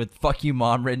with "Fuck You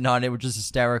Mom" written on it, which is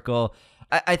hysterical.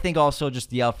 I think also just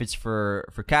the outfits for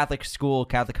Catholic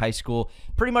high school,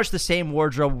 pretty much the same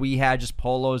wardrobe we had, just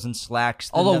polos and slacks.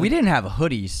 Although we didn't have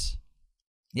hoodies.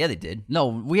 Yeah, they did. No,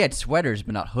 we had sweaters,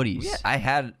 but not hoodies. Yeah, I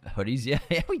had hoodies. Yeah,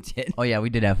 we did. Oh, yeah, we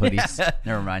did have hoodies. Yeah.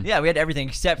 Never mind. Yeah, we had everything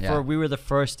except for we were the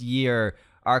first year,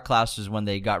 our class was when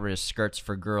they got rid of skirts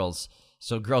for girls.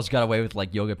 So girls got away with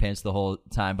like yoga pants the whole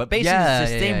time. But basically,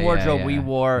 it's the same wardrobe we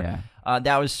wore. Yeah.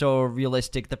 That was so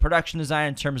realistic. The production design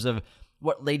in terms of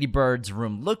what Lady Bird's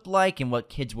room looked like and what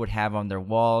kids would have on their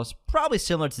walls, probably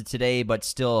similar to today, but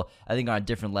still, I think on a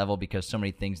different level because so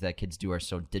many things that kids do are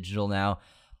so digital now.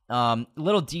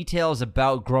 Little details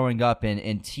about growing up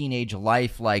in teenage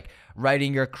life, like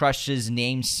writing your crush's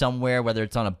name somewhere, whether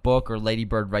it's on a book or Lady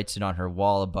Bird writes it on her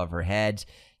wall above her head.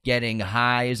 Getting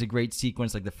high is a great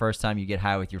sequence, like the first time you get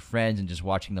high with your friends and just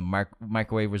watching the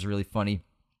microwave was really funny.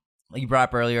 Like you brought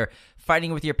up earlier,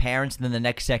 fighting with your parents, and then the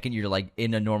next second you're like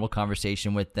in a normal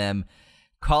conversation with them.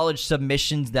 College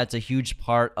submissions, that's a huge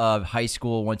part of high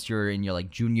school. Once you're in your like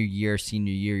junior year,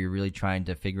 senior year, you're really trying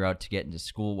to figure out to get into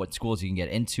school, what schools you can get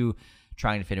into,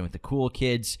 trying to fit in with the cool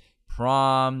kids.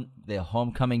 Prom, the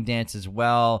homecoming dance as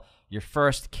well, your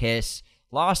first kiss,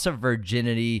 loss of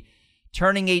virginity.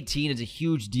 Turning 18 is a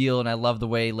huge deal, and I love the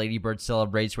way Lady Bird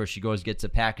celebrates, where she goes, gets a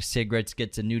pack of cigarettes,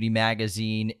 gets a nudie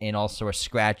magazine, and also a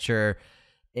scratcher,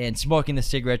 and smoking the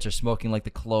cigarettes or smoking like the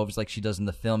cloves like she does in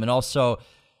the film. And also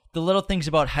the little things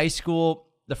about high school,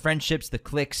 the friendships, the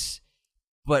cliques,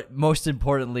 but most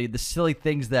importantly, the silly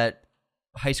things that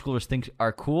high schoolers think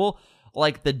are cool,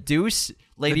 like the deuce.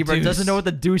 Lady Bird doesn't know what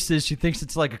the deuce is. She thinks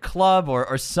it's like a club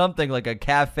or something, like a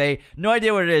cafe. No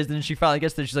idea what it is. Then she finally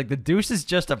gets there. She's like, the deuce is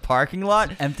just a parking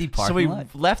lot. Empty parking lot. So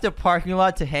we left a parking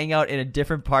lot to hang out in a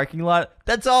different parking lot.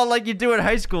 That's all like you do in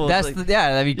high school. That's like,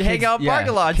 I mean, you hang out in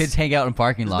parking lots. Kids hang out in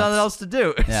parking lots. There's nothing else to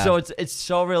do. Yeah. So it's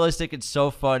so realistic. It's so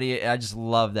funny. I just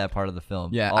love that part of the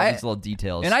film. Yeah, all these little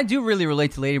details. And I do really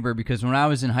relate to Lady Bird because when I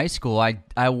was in high school,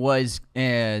 I was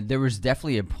there was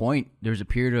definitely a point. There was a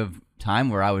period of time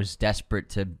where I was desperate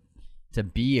to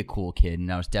be a cool kid,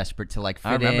 and I was desperate to like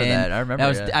fit in. I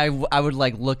remember that. I would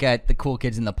like look at the cool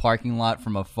kids in the parking lot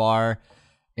from afar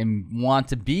and want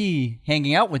to be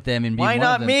hanging out with them and be Why one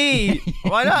not of them. me?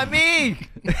 Why not me?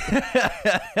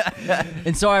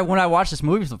 And so when I watched this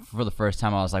movie for the first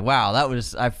time, I was like, wow,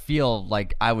 I feel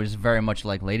like I was very much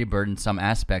like Lady Bird in some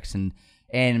aspects,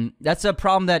 and that's a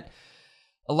problem that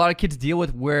a lot of kids deal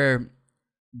with where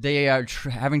they are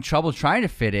having trouble trying to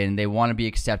fit in. They want to be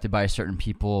accepted by certain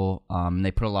people.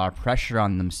 They put a lot of pressure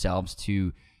on themselves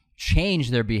to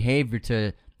change their behavior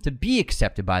to be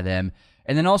accepted by them.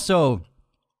 And then also,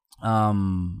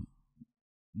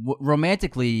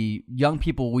 romantically, young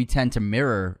people, we tend to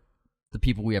mirror the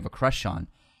people we have a crush on.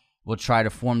 We'll try to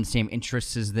form the same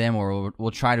interests as them, or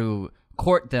we'll try to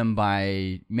court them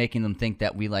by making them think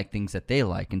that we like things that they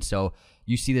like. And so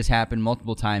you see this happen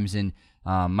multiple times in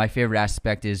my favorite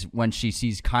aspect is when she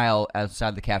sees Kyle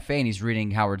outside the cafe and he's reading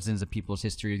Howard Zinn's A People's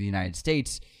History of the United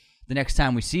States. The next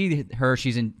time we see her,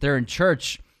 they're in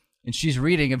church and she's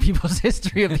reading A People's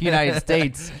History of the United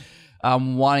States,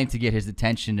 wanting to get his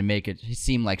attention to make it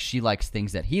seem like she likes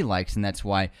things that he likes, and that's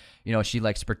why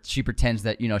she pretends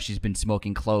that she's been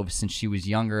smoking cloves since she was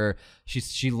younger.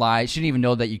 She lies. She didn't even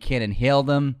know that you can't inhale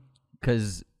them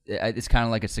because it's kind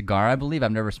of like a cigar, I believe.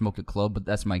 I've never smoked a clove, but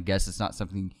that's my guess. It's not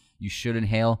something you should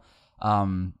inhale.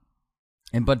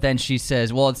 But then she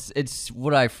says, well, it's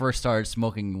what I first started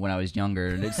smoking when I was younger.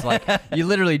 And it's like, you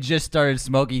literally just started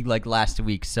smoking like last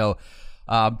week. So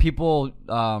people,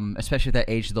 especially at that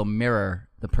age, they'll mirror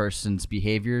the person's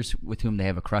behaviors with whom they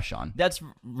have a crush on. That's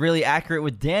really accurate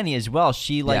with Danny as well.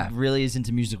 She really is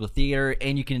into musical theater,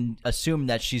 and you can assume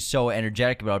that she's so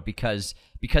energetic about it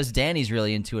because Danny's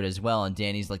really into it as well. And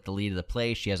Danny's like the lead of the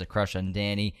play. She has a crush on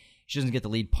Danny. She doesn't get the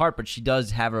lead part, but she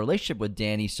does have a relationship with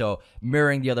Danny. So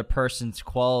mirroring the other person's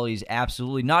qualities,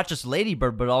 absolutely. Not just Lady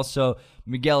Bird, but also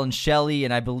Miguel and Shelley,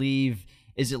 and I believe...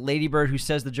 Is it Lady Bird who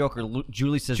says the joke, or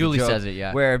Julie says the joke? Julie says it,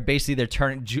 yeah. Where basically they're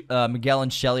turning, Miguel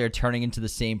and Shelley are turning into the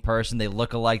same person. They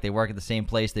look alike. They work at the same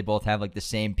place. They both have like the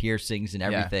same piercings and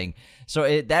everything. Yeah.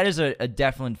 So that is a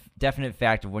definite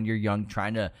fact of when you're young,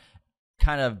 trying to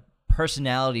kind of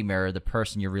personality mirror the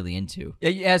person you're really into.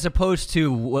 As opposed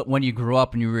to when you grow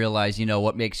up and you realize,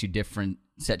 what makes you different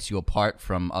sets you apart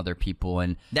from other people,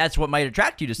 and that's what might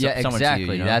attract you to someone.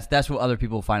 Exactly. To you, That's what other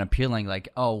people find appealing, like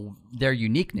their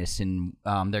uniqueness and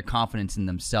their confidence in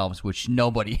themselves, which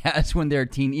nobody has when they're a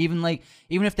teen, even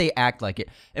if they act like it.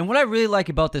 And what I really like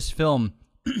about this film,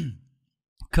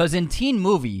 because in teen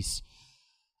movies,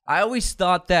 I always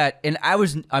thought that, and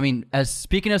as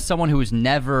speaking as someone who was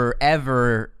never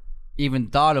ever even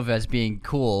thought of as being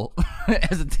cool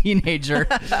as a teenager,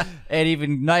 and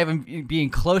even not even being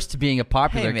close to being a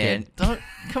popular kid.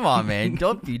 Come on, man!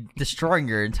 Don't be destroying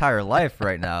your entire life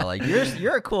right now. Like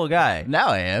you're a cool guy. Now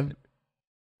I am.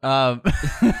 I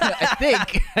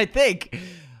think.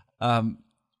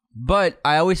 But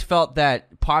I always felt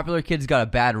that popular kids got a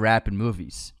bad rap in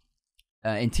movies,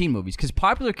 in teen movies, because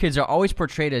popular kids are always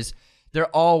portrayed as they're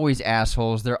always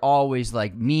assholes. They're always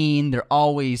like mean. They're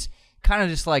always kind of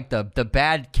just like the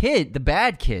bad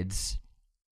kids.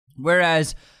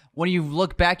 Whereas when you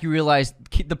look back, you realize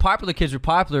the popular kids were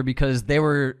popular because they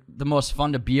were the most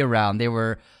fun to be around. They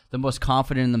were the most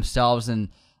confident in themselves. And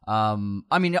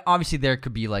obviously there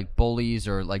could be like bullies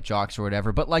or like jocks or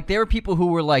whatever, but like they were people who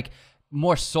were like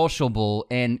more sociable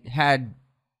and had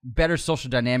better social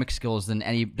dynamic skills than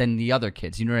the other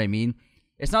kids. You know what I mean?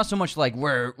 It's not so much like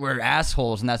we're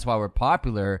assholes and that's why we're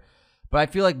popular. But I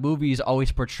feel like movies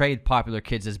always portrayed popular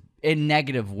kids as in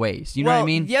negative ways. You know what I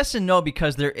mean? Yes and no,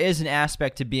 because there is an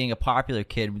aspect to being a popular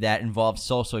kid that involves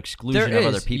social exclusion of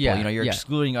other people. Yeah, you're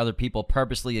excluding other people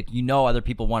purposely. Like, other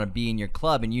people want to be in your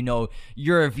club, and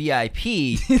you're a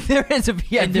VIP. There is a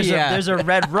VIP. And there's a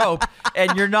red rope,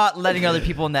 and you're not letting other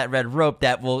people in that red rope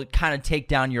that will kind of take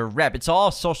down your rep. It's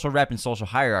all social rep and social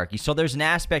hierarchy. So there's an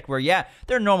aspect where,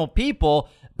 they're normal people,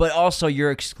 but also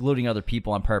you're excluding other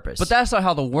people on purpose. But that's not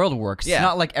how the world works. Yeah. It's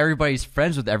not like everybody's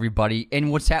friends with everybody.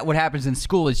 And what happens in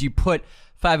school is you put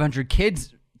 500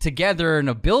 kids together in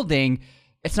a building.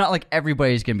 It's not like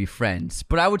everybody's going to be friends.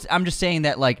 But I'm just saying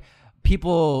that like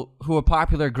people who are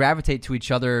popular gravitate to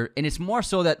each other. And it's more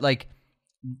so that like,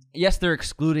 yes, they're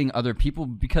excluding other people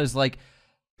because like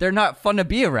they're not fun to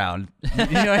be around. You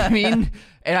know what I mean?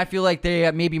 And I feel like they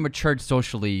maybe matured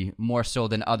socially more so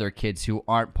than other kids who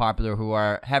aren't popular, who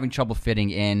are having trouble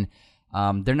fitting in.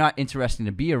 They're not interesting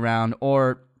to be around,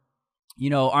 or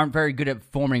aren't very good at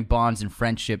forming bonds and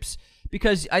friendships.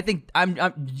 Because I think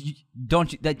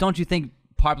don't you think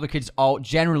popular kids all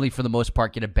generally for the most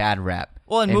part get a bad rap?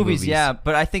 Well, in movies, yeah,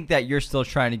 but I think that you're still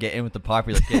trying to get in with the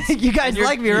popular kids. You guys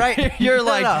like me, right? You're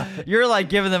like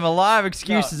giving them a lot of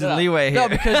excuses and leeway here.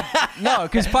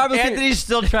 Because popular Anthony's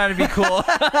still trying to be cool.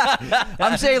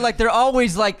 I'm saying like they're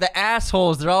always like the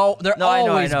assholes. They're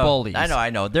always bullies. I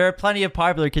know. There are plenty of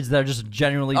popular kids that are just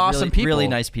genuinely awesome people. Really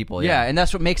nice people. Yeah, and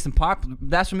that's what makes them popular.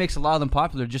 That's what makes a lot of them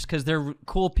popular, just because they're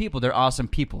cool people. They're awesome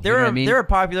people. There are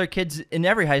popular kids in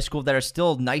every high school that are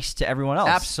still nice to everyone else.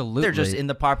 Absolutely, they're just in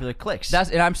the popular cliques.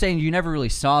 And I'm saying you never really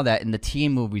saw that in the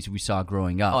teen movies we saw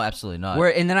growing up. Oh, absolutely not.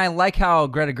 And then I like how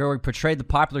Greta Gerwig portrayed the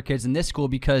popular kids in this school,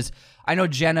 because I know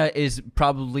Jenna is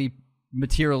probably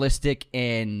materialistic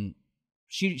and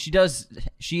she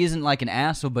isn't like an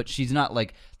asshole, but she's not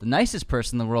like the nicest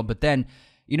person in the world. But then,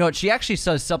 she actually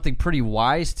says something pretty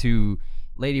wise to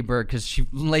Lady Bird, because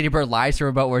Lady Bird lies to her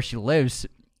about where she lives,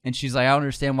 and she's like, I don't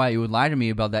understand why you would lie to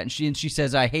me about that. And she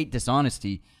says, I hate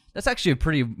dishonesty. That's actually a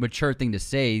pretty mature thing to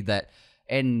say.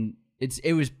 And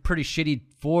it was pretty shitty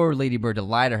for Lady Bird to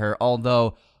lie to her,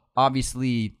 although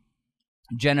obviously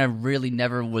Jenna really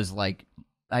never was like,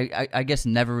 I guess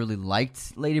never really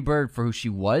liked Lady Bird for who she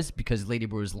was, because Lady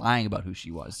Bird was lying about who she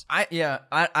was.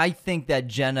 I think that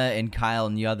Jenna and Kyle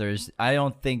and the others, I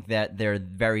don't think that they're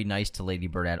very nice to Lady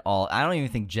Bird at all. I don't even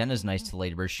think Jenna's nice to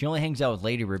Lady Bird. She only hangs out with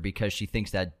Lady Bird because she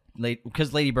thinks that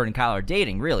because Lady Bird and Kyle are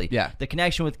dating, really. Yeah. The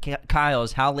connection with Kyle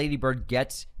is how Lady Bird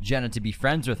gets Jenna to be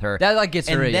friends with her. That like gets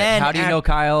her. How do you know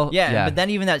Kyle? Yeah, but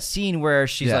then even that scene where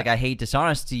she's like, I hate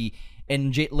dishonesty,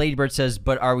 and Lady Bird says,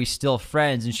 but are we still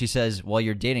friends? And she says, well,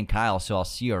 you're dating Kyle, so I'll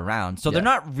see you around. So they're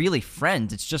not really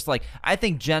friends. It's just like, I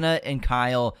think Jenna and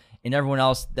Kyle and everyone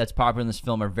else that's popular in this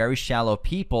film are very shallow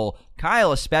people.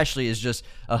 Kyle especially is just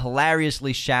a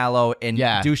hilariously shallow and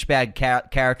douchebag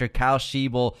character. Kyle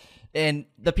Schiebel And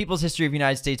The People's History of the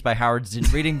United States by Howard Zinn,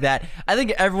 reading that, I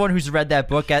think everyone who's read that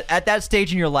book at that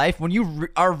stage in your life, when you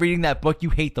are reading that book, you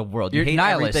hate the world. You You're hate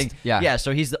nihilist. everything. Yeah.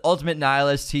 So he's the ultimate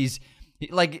nihilist. He's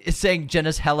like saying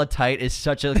Jenna's hella tight is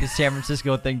such a San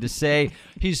Francisco thing to say.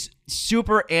 He's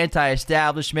super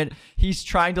anti-establishment. He's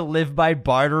trying to live by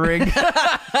bartering.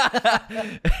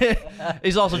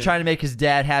 He's also trying to make his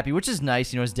dad happy, which is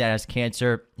nice. His dad has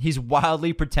cancer. He's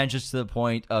wildly pretentious to the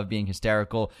point of being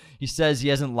hysterical. He says he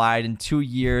hasn't lied in 2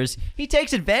 years. He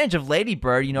takes advantage of Lady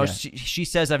Bird. She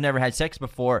says, I've never had sex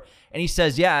before. And he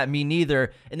says, yeah, me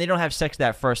neither. And they don't have sex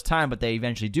that first time, but they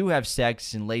eventually do have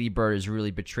sex. And Lady Bird is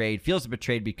really feels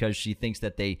betrayed because she thinks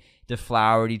that they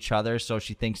deflowered each other. So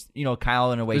she thinks,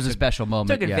 Kyle in a way It was a special moment.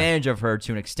 took advantage of her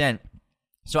to an extent.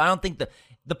 So I don't think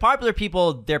the popular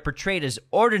people, they're portrayed as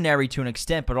ordinary to an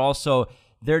extent, but also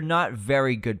they're not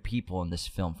very good people in this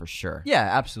film for sure. Yeah,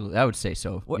 absolutely. I would say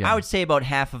so. Yeah. I would say about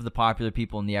half of the popular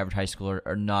people in the average high school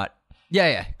are not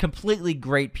Yeah. completely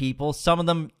great people. Some of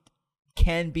them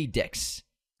can be dicks.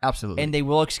 Absolutely. And they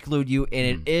will exclude you,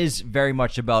 and it is very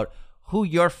much about who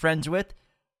you're friends with.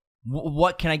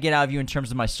 What can I get out of you in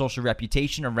terms of my social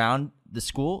reputation around the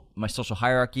school, my social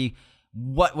hierarchy?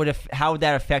 How would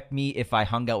that affect me if I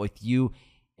hung out with you?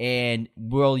 And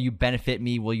will you benefit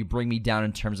me? Will you bring me down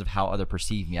in terms of how others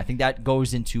perceive me? I think that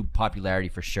goes into popularity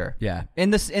for sure. Yeah.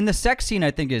 In the sex scene, I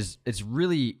think it's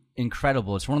really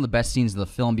incredible. It's one of the best scenes of the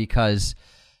film because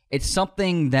it's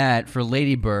something that for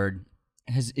Lady Bird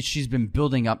she's been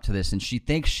building up to this, and she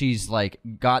thinks she's like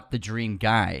got the dream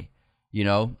guy,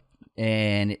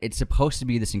 and it's supposed to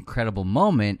be this incredible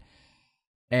moment,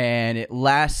 and it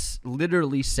lasts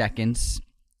literally seconds.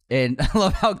 And I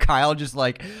love how Kyle just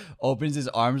like opens his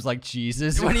arms like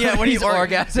Jesus when he's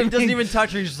orgasming. He doesn't even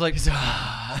touch her. He's just like.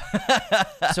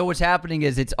 So what's happening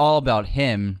is it's all about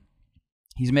him.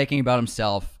 He's making it about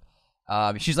himself.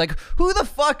 She's like, who the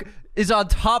fuck is on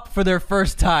top for their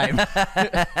first time?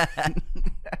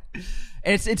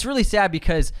 And it's really sad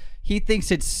because he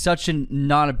thinks it's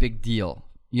not a big deal.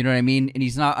 You know what I mean? And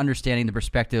he's not understanding the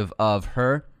perspective of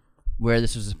her, where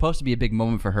this was supposed to be a big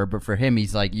moment for her, but for him,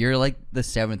 he's like, you're like the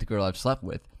 7th girl I've slept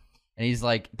with. And he's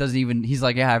like,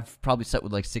 yeah, I've probably slept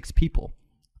with like 6 people.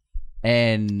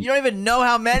 And You don't even know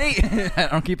how many? I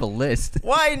don't keep a list.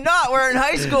 Why not? We're in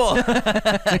high school.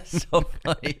 It's so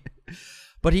funny.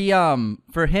 But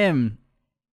for him,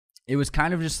 it was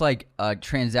kind of just like a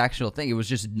transactional thing. It was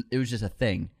just a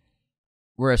thing.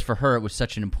 Whereas for her, it was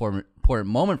such an important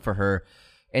moment for her.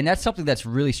 And that's something that's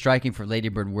really striking for Lady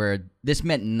Bird, where this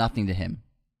meant nothing to him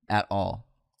at all.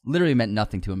 Literally meant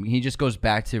nothing to him. He just goes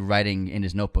back to writing in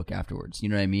his notebook afterwards. You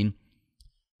know what I mean?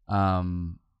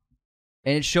 And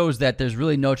it shows that there's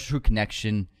really no true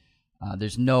connection.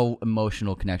 There's no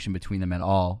emotional connection between them at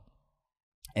all.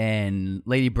 And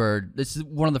Lady Bird, this is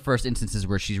one of the first instances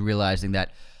where she's realizing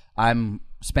that I'm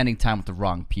spending time with the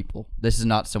wrong people. This is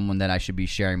not someone that I should be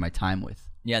sharing my time with.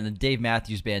 Yeah, and the Dave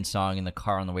Matthews Band song in the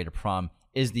car on the way to prom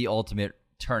is the ultimate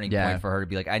turning point for her to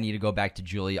be like, I need to go back to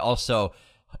Julie. Also,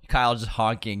 Kyle just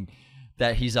honking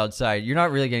that he's outside. You're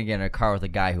not really going to get in a car with a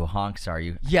guy who honks, are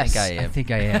you? Yes, I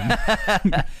think I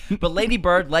am. But Lady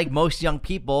Bird, like most young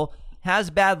people, has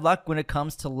bad luck when it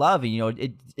comes to love.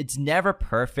 And, it's never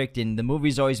perfect, and the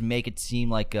movies always make it seem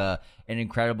like an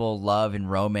incredible love and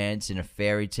romance and a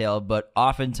fairy tale. But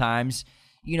oftentimes,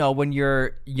 when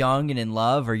you're young and in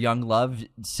love, or young love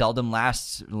seldom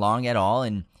lasts long at all,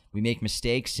 and we make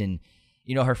mistakes. And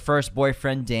her first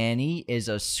boyfriend Danny is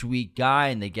a sweet guy,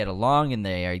 and they get along, and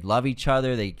they love each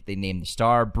other. They name the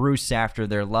star Bruce after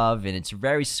their love, and it's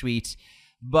very sweet.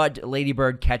 But Lady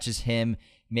Bird catches him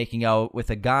making out with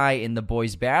a guy in the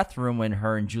boys' bathroom when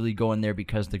her and Julie go in there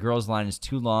because the girls' line is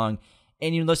too long.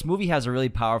 And, this movie has a really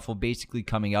powerful basically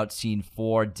coming out scene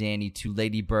for Danny to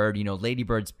Lady Bird. Lady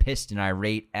Bird's pissed and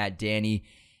irate at Danny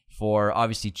for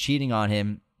obviously cheating on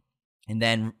him. And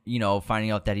then,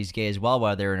 finding out that he's gay as well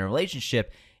while they're in a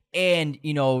relationship. And,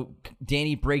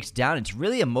 Danny breaks down. It's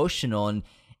really emotional,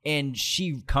 and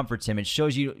she comforts him. It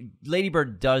shows you Lady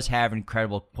Bird does have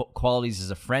incredible qualities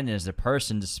as a friend and as a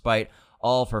person, despite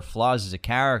all of her flaws as a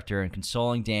character. And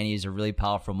consoling Danny is a really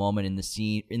powerful moment in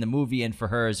the movie, and for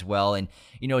her as well. And,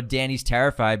 Danny's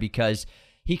terrified because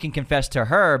he can confess to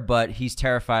her, but he's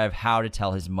terrified of how to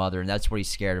tell his mother, and that's what he's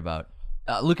scared about.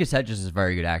 Lucas Hedges is a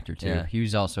very good actor, too. Yeah. He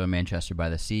was also in Manchester by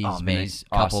the Sea. Oh, man, he's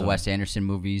a couple awesome. Wes Anderson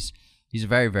movies. He's a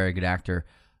very, very good actor.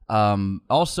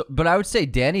 But I would say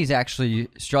Danny's actually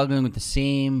struggling with the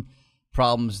same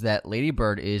problems that Lady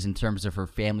Bird is in terms of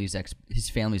his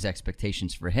family's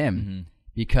expectations for him.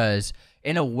 Because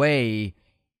in a way,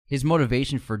 his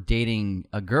motivation for dating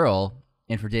a girl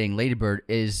and for dating Lady Bird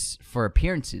is for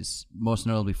appearances, most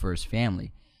notably for his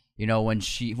family. You know, when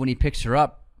he picks her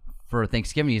up for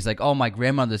Thanksgiving, he's like, "Oh, my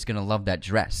grandmother's gonna love that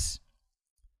dress."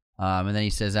 And then he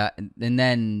says that, and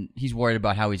then he's worried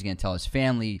about how he's gonna tell his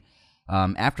family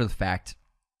after the fact.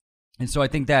 And so I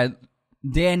think that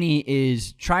Danny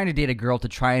is trying to date a girl to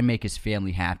try and make his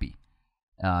family happy.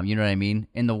 You know what I mean?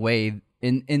 In the way,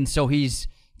 and so he's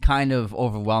kind of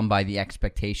overwhelmed by the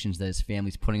expectations that his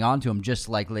family's putting onto him, just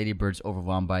like Lady Bird's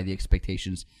overwhelmed by the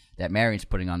expectations that Marion's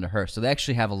putting onto her. So they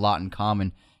actually have a lot in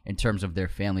common in terms of their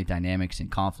family dynamics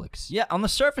and conflicts. Yeah, on the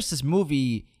surface, this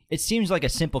movie, it seems like a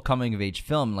simple coming-of-age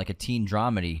film, like a teen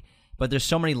dramedy. But there's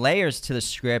so many layers to the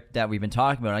script that we've been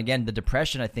talking about. And again, the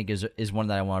depression, I think, is one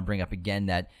that I want to bring up again,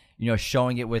 that, you know,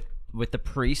 showing it with the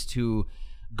priest who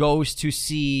goes to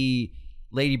see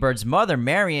Lady Bird's mother,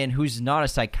 Marion, who's not a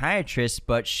psychiatrist,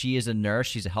 but she is a nurse.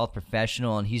 She's a health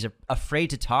professional, and he's afraid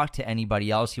to talk to anybody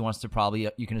else. He wants to probably,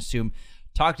 you can assume,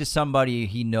 talk to somebody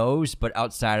he knows, but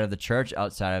outside of the church,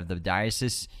 outside of the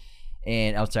diocese,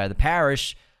 and outside of the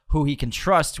parish, who he can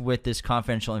trust with this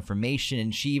confidential information.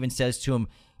 And she even says to him,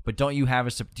 "But do you have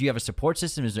a support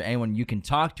system? Is there anyone you can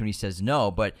talk to?" And he says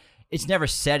no, but it's never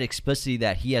said explicitly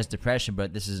that he has depression,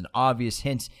 but this is an obvious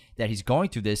hint that he's going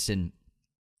through this. And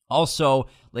also,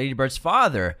 Lady Bird's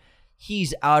father,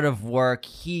 he's out of work.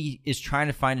 He is trying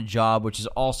to find a job, which is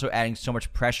also adding so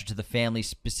much pressure to the family,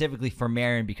 specifically for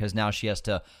Marion, because now she has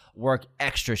to work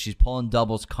extra. She's pulling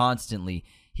doubles constantly.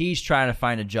 He's trying to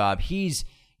find a job. He's,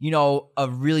 you know, a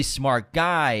really smart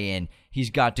guy, and he's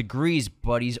got degrees,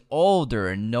 but he's older,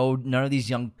 and none of these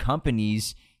young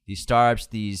companies, these startups,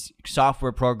 these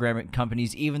software programming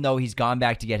companies, even though he's gone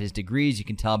back to get his degrees, you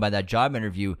can tell by that job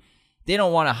interview, they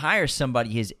don't want to hire somebody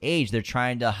his age. They're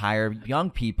trying to hire young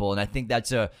people. And I think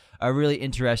that's a really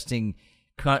interesting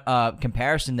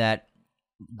comparison that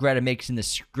Greta makes in the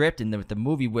script and the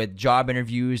movie, with job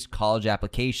interviews, college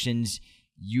applications,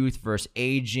 youth versus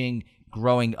aging,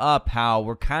 growing up, how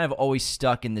we're kind of always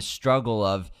stuck in the struggle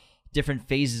of different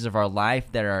phases of our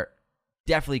life that are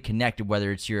definitely connected,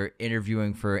 whether it's you're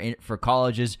interviewing for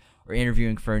colleges or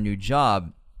interviewing for a new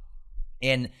job.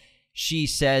 And she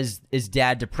says, "Is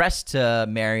Dad depressed?" to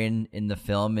Marion in the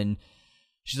film, and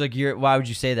she's like, "Why would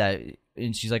you say that?"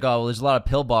 And she's like, "Oh, well, there's a lot of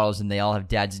pill bottles, and they all have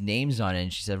Dad's names on it."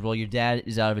 And she said, "Well, your dad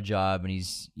is out of a job, and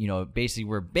he's, you know, basically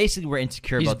we're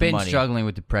insecure about the money." He's been struggling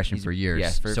with depression for years,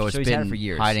 yeah, so he's had been it for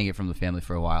years, hiding it from the family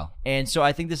for a while. And so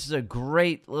I think this is a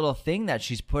great little thing that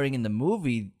she's putting in the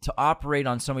movie to operate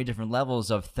on so many different levels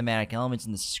of thematic elements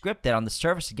in the script that on the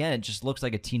surface, again, it just looks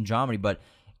like a teen dramedy, but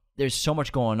there's so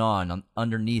much going on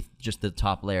underneath just the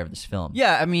top layer of this film.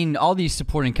 Yeah, I mean, all these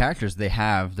supporting characters, they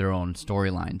have their own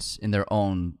storylines and their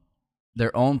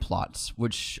own plots,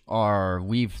 which are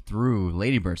weaved through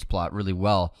Lady Bird's plot really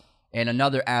well. And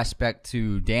another aspect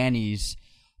to Danny's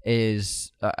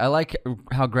is I like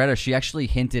how Greta, she actually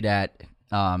hinted at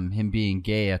him being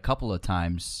gay a couple of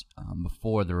times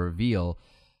before the reveal.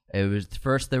 It was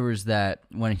first, there was that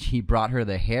when he brought her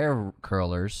the hair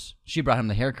curlers, she brought him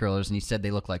the hair curlers, and he said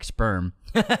they look like sperm.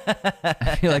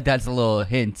 I feel like that's a little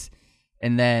hint.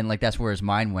 And then, like, that's where his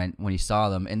mind went when he saw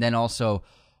them. And then also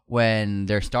when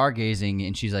they're stargazing,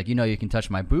 and she's like, "You know, you can touch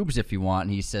my boobs if you want."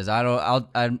 And he says,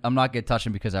 I'm not gonna touch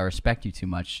them because I respect you too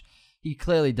much. He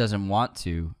clearly doesn't want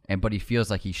to, but he feels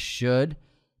like he should,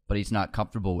 but he's not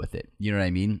comfortable with it. You know what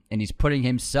I mean? And he's putting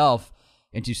himself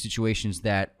into situations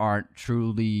that aren't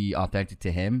truly authentic to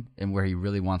him and where he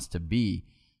really wants to be.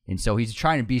 And so he's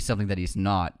trying to be something that he's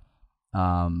not.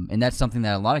 And that's something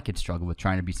that a lot of kids struggle with,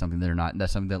 trying to be something they're not. And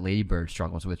that's something that Lady Bird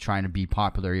struggles with, trying to be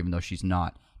popular even though she's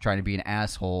not, trying to be an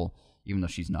asshole even though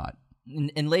she's not.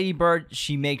 And Lady Bird,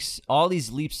 she makes all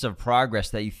these leaps of progress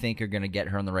that you think are going to get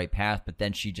her on the right path, but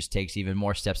then she just takes even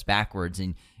more steps backwards.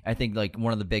 And I think, like,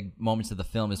 one of the big moments of the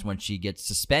film is when she gets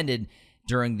suspended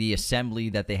during the assembly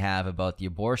that they have about the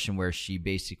abortion, where she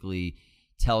basically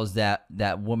tells that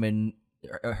woman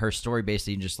her story,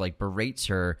 basically, and just, like, berates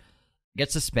her,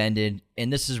 gets suspended.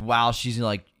 And this is while she's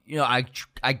like, you know,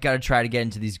 I got to try to get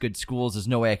into these good schools. There's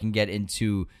no way I can get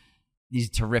into these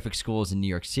terrific schools in New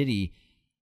York City.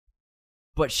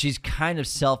 But she's kind of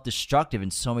self-destructive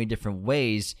in so many different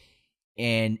ways,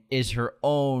 and is her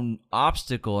own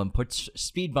obstacle, and puts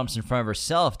speed bumps in front of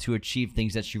herself to achieve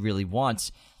things that she really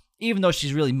wants, even though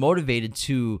she's really motivated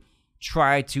to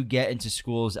try to get into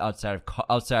schools outside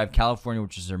of California,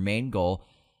 which is her main goal.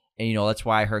 And, you know, that's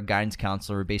why her guidance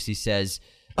counselor basically says,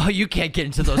 "Oh, you can't get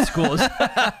into those schools."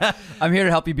 I'm here to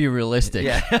help you be realistic.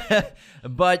 Yeah.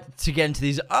 But to get into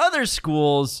these other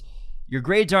schools, your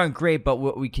grades aren't great, but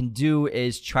what we can do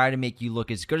is try to make you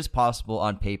look as good as possible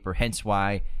on paper, hence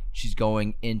why she's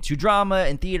going into drama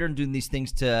and theater and doing these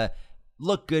things to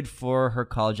look good for her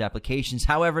college applications.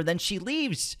 However, then she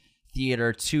leaves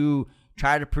theater to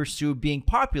try to pursue being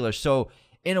popular. So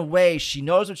in a way, she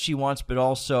knows what she wants, but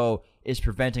also is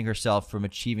preventing herself from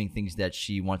achieving things that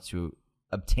she wants to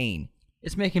obtain.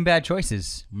 It's making bad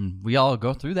choices. We all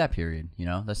go through that period, you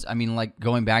know? Like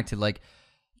going back to like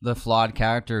the flawed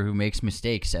character who makes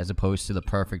mistakes as opposed to the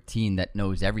perfect teen that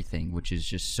knows everything, which is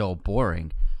just so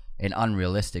boring and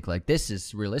unrealistic. Like, this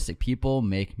is realistic. People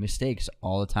make mistakes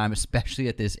all the time, especially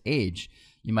at this age.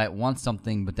 You might want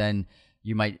something, but then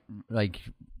you might like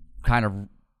kind of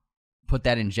put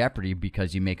that in jeopardy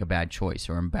because you make a bad choice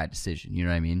or a bad decision. You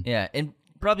know what I mean? Yeah, and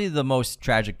probably the most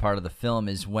tragic part of the film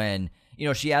is when, you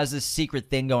know, she has this secret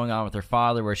thing going on with her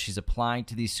father where she's applying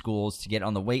to these schools to get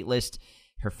on the wait list.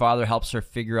 Her father helps her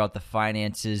figure out the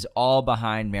finances, all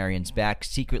behind Marion's back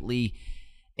secretly.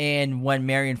 And when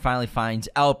Marion finally finds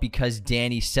out, because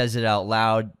Danny says it out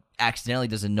loud, accidentally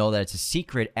doesn't know that it's a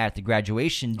secret at the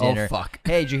graduation dinner. Oh, fuck.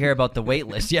 Hey, did you hear about the wait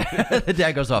list? Yeah, the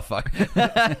dad goes, oh, fuck.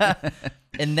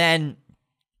 And then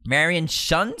Marion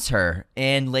shuns her,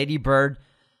 and Lady Bird,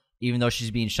 even though she's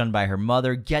being shunned by her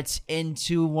mother, gets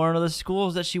into one of the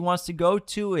schools that she wants to go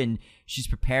to, and she's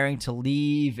preparing to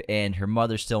leave, and her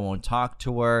mother still won't talk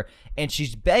to her, and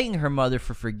she's begging her mother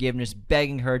for forgiveness,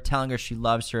 begging her, telling her she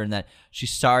loves her and that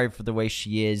she's sorry for the way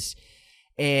she is.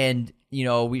 And, you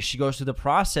know, she goes through the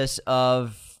process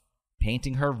of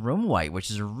painting her room white, which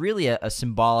is really a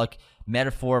symbolic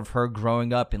metaphor of her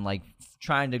growing up and, like,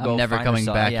 trying to go never find coming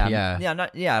herself.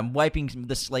 back. I'm wiping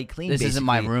the slate clean. This isn't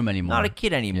my room anymore. Not a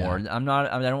kid anymore. Yeah.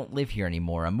 I don't live here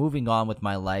anymore. I'm moving on with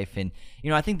my life. And,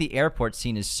 you know, I think the airport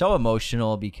scene is so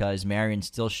emotional because Marion's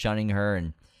still shunning her,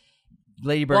 and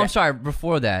Lady Bird. Well, I'm sorry.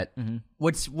 Before that,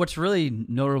 what's really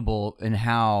notable in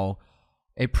how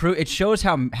it shows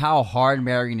how hard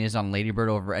Marion is on Lady Bird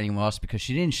over anyone else, because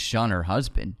she didn't shun her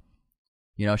husband.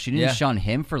 You know, she didn't shun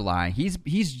him for lying.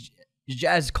 He's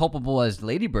as culpable as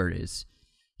Lady Bird is.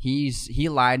 He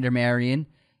lied to Marion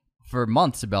for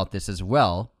months about this as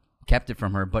well, kept it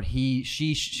from her, but she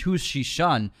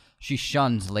shuns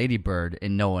Lady Bird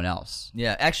and no one else.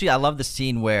 Yeah, actually, I love the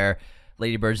scene where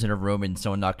Lady Bird's in her room and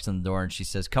someone knocks on the door and she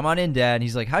says, "Come on in, Dad." And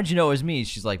he's like, "How'd you know it was me?"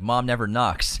 She's like, "Mom never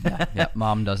knocks." Yeah,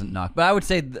 Mom doesn't knock. But I would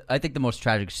say, I think the most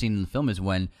tragic scene in the film is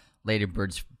when Lady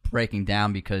Bird's breaking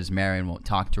down because Marion won't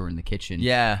talk to her in the kitchen.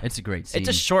 Yeah. It's a great scene. It's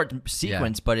a short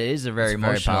sequence, but it is a very It's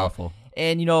very emotional. powerful.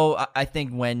 And, you know, I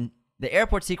think when the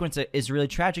airport sequence is really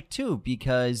tragic, too,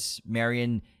 because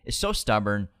Marion is so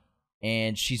stubborn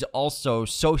and she's also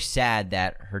so sad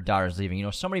that her daughter's leaving. You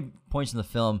know, so many points in the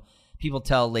film, people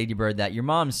tell Lady Bird that your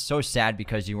mom's so sad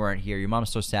because you weren't here. Your mom's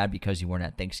so sad because you weren't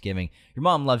at Thanksgiving. Your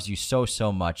mom loves you so,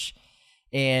 so much.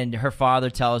 And her father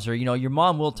tells her, you know, your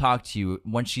mom will talk to you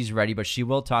when she's ready, but she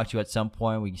will talk to you at some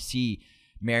point. We see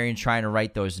Marion trying to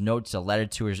write those notes, a letter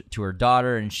to her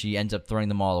daughter, and she ends up throwing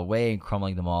them all away and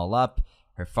crumbling them all up.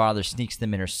 Her father sneaks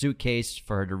them in her suitcase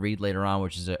for her to read later on,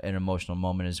 which is an emotional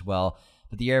moment as well.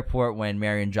 But the airport, when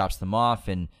Marion drops them off,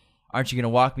 and aren't you going to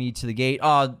walk me to the gate?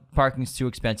 Oh, parking's too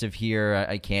expensive here.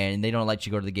 I can't. And they don't let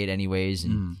you go to the gate anyways.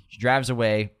 And she drives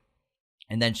away.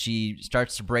 And then she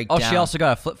starts to break down. Oh, she also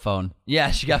got a flip phone.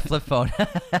 Yeah, she got a flip phone.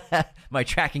 My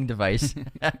tracking device.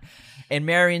 And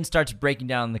Marion starts breaking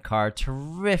down in the car.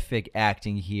 Terrific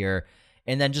acting here.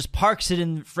 And then just parks it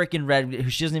in freaking red.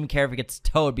 She doesn't even care if it gets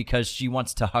towed because she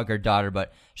wants to hug her daughter.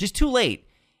 But she's too late.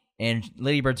 And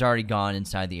Lady Bird's already gone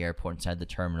inside the airport, inside the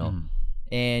terminal.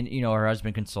 And, you know, her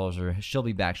husband consoles her. She'll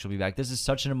be back. She'll be back. This is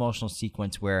such an emotional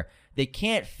sequence where they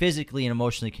can't physically and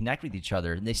emotionally connect with each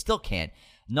other. And they still can't.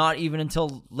 Not even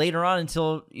until later on,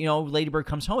 until, you know, Lady Bird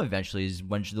comes home eventually is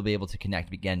when she'll be able to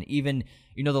connect again. Even,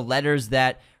 you know, the letters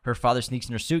that her father sneaks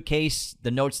in her suitcase,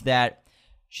 the notes that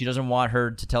she doesn't want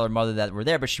her to tell her mother that were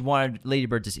there, but he wanted Lady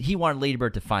Bird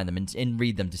to find them and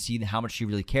read them to see how much she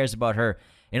really cares about her.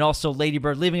 And also Lady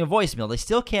Bird leaving a voicemail. They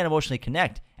still can't emotionally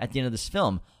connect at the end of this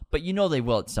film, but you know they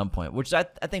will at some point, which I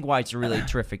think why it's a really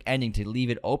terrific ending to leave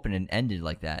it open and ended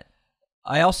like that.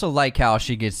 I also like how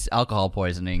she gets alcohol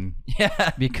poisoning.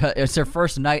 Yeah. Because it's her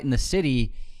first night in the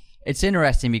city. It's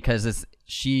interesting because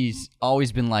she's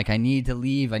always been like, I need to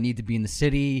leave. I need to be in the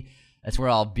city. That's where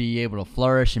I'll be able to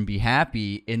flourish and be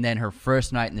happy. And then her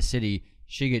first night in the city,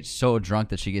 she gets so drunk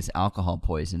that she gets alcohol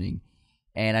poisoning.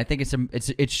 And I think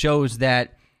it shows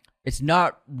that it's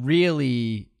not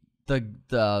really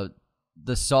the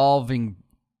solving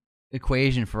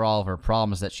equation for all of her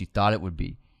problems that she thought it would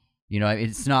be. You know,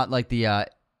 it's not like I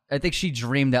think she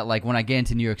dreamed that, like, when I get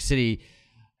into New York City,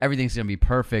 everything's going to be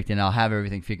perfect and I'll have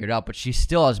everything figured out. But she's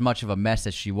still as much of a mess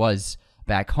as she was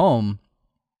back home,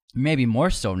 maybe more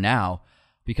so now.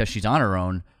 because she's on her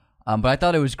own. But I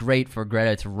thought it was great for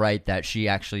Greta to write that she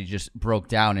actually just broke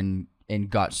down and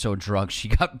got so drugged she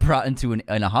got brought into in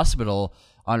a hospital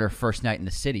on her first night in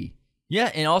the city. Yeah,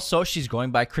 and also she's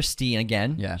going by Christine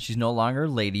again. Yeah. She's no longer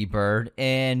Lady Bird.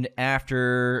 And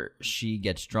after she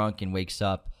gets drunk and wakes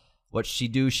up, what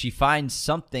she finds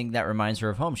something that reminds her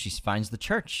of home. She finds the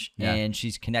church, and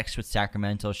she connects with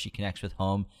Sacramento. She connects with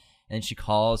home, and she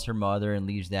calls her mother and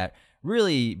leaves that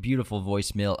really beautiful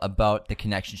voicemail about the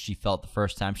connection she felt the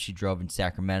first time she drove in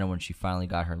Sacramento when she finally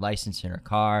got her license in her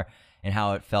car and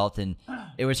how it felt. And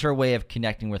it was her way of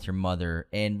connecting with her mother,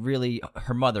 and really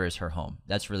her mother is her home.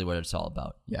 That's really what it's all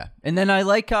about. Yeah. And then I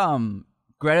like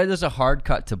Greta does a hard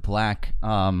cut to black.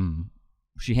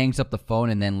 She hangs up the phone,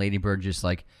 and then Lady Bird just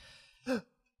like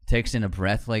takes in a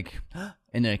breath, like,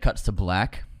 and then it cuts to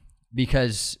black,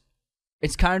 because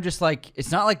it's kind of just like,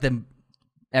 it's not like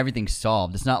everything's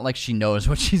solved. It's not like she knows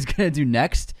what she's gonna do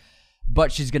next, but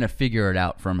she's gonna figure it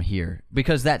out from here,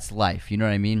 because that's life. You know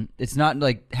what I mean? It's not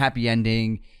like happy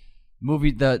ending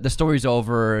movie. The story's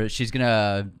over. She's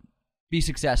gonna be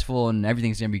successful and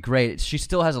everything's gonna be great. She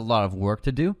still has a lot of work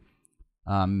to do,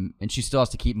 and she still has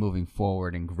to keep moving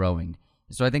forward and growing.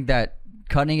 So I think that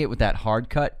cutting it with that hard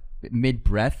cut mid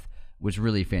breath was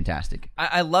really fantastic.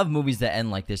 I love movies that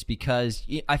end like this, because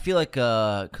I feel like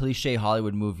a cliche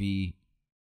Hollywood movie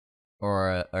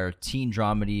or a teen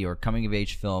dramedy or coming of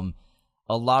age film,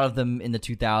 a lot of them in the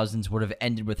 2000s would have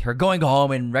ended with her going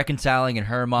home and reconciling and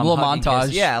her mom. A little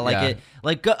montage.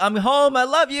 I'm home. I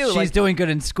love you. She's doing good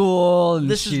in school. And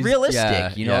this is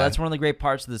realistic. Yeah, That's one of the great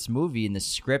parts of this movie, and the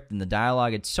script and the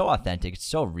dialogue. It's so authentic. It's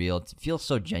so real. It feels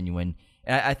so genuine.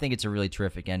 And I think it's a really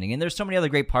terrific ending. And there's so many other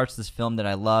great parts of this film that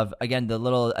I love. Again, the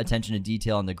little attention to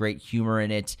detail and the great humor in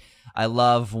it. I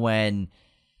love when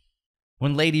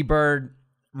Lady Bird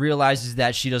realizes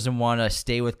that she doesn't want to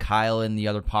stay with Kyle and the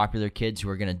other popular kids who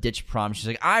are going to ditch prom. She's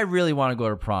like, I really want to go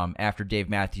to prom, after Dave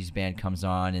Matthews Band comes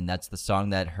on, and that's the song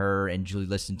that her and Julie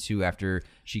listened to after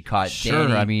she caught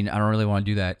Danny. I mean, I don't really want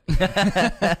to do that.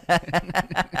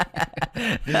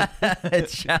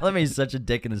 Chalamet's such a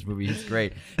dick in this movie. He's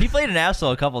great. He played an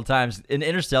asshole a couple of times. In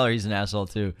Interstellar, he's an asshole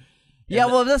too. Yeah,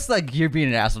 well, that's like you're being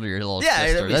an asshole to your little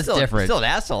sister. That's different. Still an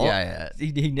asshole. Yeah.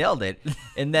 He nailed it.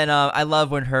 And then I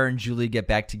love when her and Julie get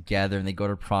back together and they go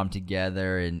to prom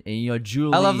together. And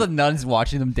Julie. I love the nuns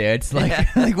watching them dance.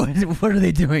 Like, like what are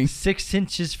they doing? 6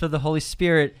 inches for the Holy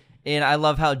Spirit. And I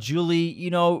love how Julie,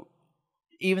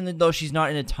 even though she's not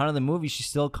in a ton of the movie, she's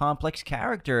still a complex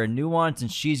character and nuanced, and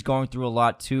she's going through a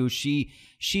lot too.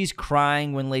 She's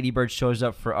crying when Lady Bird shows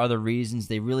up for other reasons.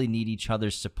 They really need each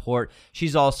other's support.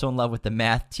 She's also in love with the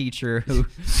math teacher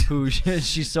who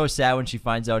she's so sad when she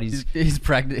finds out he's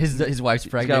pregnant. His wife's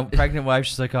pregnant. He's got a pregnant wife.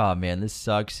 She's like, oh man, this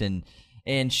sucks.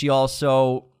 And she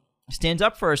also stands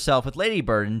up for herself with Lady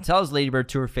Bird and tells Lady Bird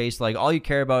to her face, like, all you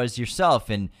care about is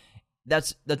yourself, and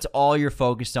that's all you're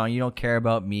focused on. You don't care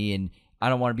about me, and I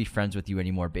don't want to be friends with you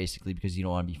anymore, basically, because you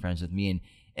don't want to be friends with me.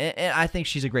 And I think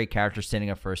she's a great character, standing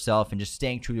up for herself and just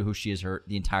staying true to who she is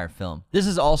the entire film. This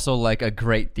is also like a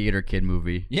great theater kid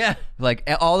movie. Yeah. Like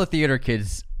all the theater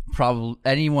kids, probably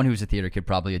anyone who's a theater kid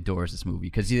probably adores this movie,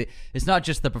 because it's not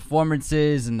just the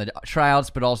performances and the tryouts,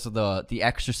 but also the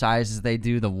exercises they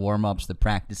do, the warm-ups, the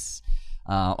practice,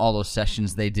 all those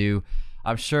sessions they do.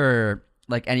 I'm sure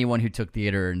like anyone who took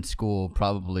theater in school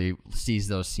probably sees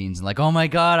those scenes and like, oh my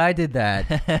God, I did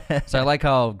that. So I like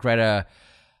how Greta,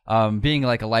 being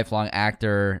like a lifelong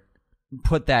actor,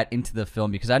 put that into the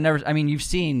film, because you've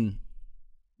seen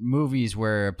movies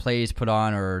where plays put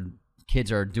on or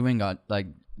kids are doing like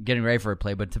getting ready for a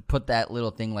play, but to put that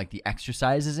little thing like the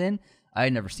exercises in, I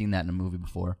had never seen that in a movie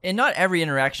before. And not every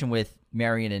interaction with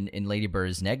Marion and Lady Bird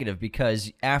is negative,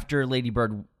 because after Lady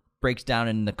Bird breaks down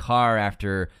in the car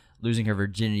after losing her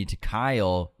virginity to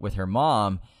Kyle with her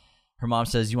mom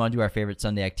says, you want to do our favorite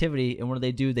Sunday activity? And what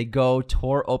do? They go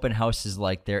tour open houses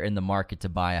like they're in the market to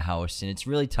buy a house. And it's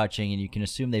really touching, and you can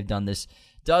assume they've done this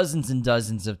dozens and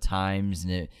dozens of times,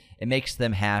 and it makes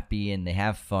them happy and they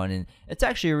have fun. And it's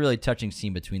actually a really touching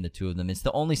scene between the two of them. It's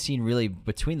the only scene really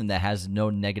between them that has no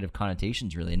negative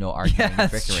connotations, really, no arguing and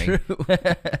bickering.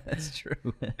 That's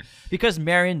true. Because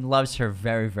Marion loves her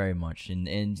very, very much,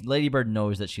 and Lady Bird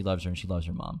knows that she loves her, and she loves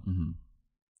her mom. Mm-hmm.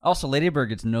 Also, Lady Bird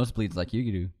gets nosebleeds like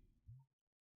you do.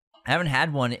 I haven't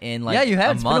had one in like you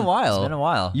have. It's been a while. It's been a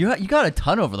while. You got a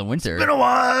ton over the winter. It's been a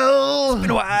while.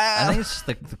 I think it's just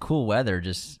the cool weather.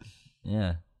 Just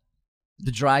the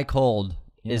dry cold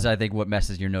is, I think, what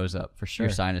messes your nose up for sure.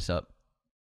 Your sinus up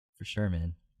for sure,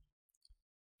 man.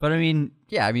 But we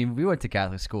went to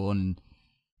Catholic school, and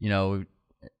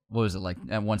what was it like?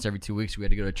 Once every 2 weeks, we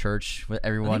had to go to church with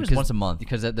everyone. I think it was once a month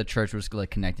because the church was like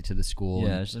connected to the school.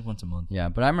 Yeah, it's like once a month. Yeah,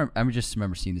 but I just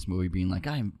remember seeing this movie, being like,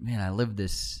 I lived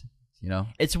this. You know,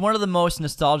 it's one of the most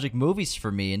nostalgic movies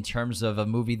for me in terms of a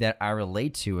movie that I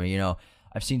relate to. And, you know,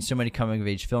 I've seen so many coming of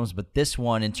age films, but this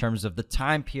one, in terms of the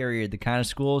time period, the kind of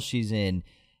school she's in,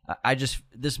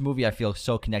 this movie I feel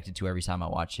so connected to every time I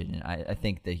watch it. And I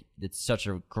think that it's such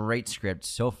a great script,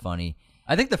 so funny.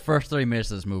 I think the first 30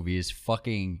 minutes of this movie is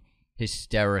fucking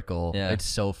hysterical. Yeah. It's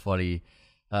so funny.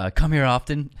 Come here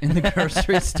often in the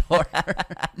grocery store.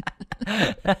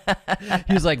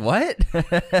 He was like, what?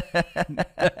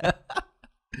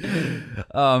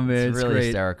 Oh, man, it's really great.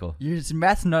 hysterical.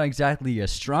 Math's not exactly a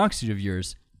strong suit of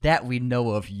yours that we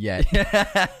know of yet.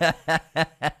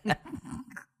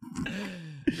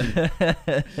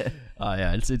 Oh,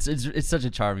 yeah, it's such a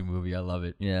charming movie. I love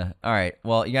it. Yeah. All right.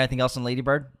 Well, you got anything else on Lady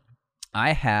Bird?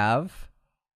 I have.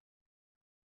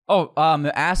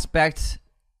 The aspect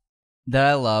that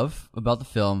I love about the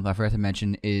film, I forgot to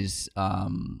mention, is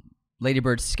Lady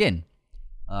Bird's skin,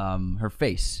 her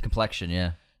face. Complexion,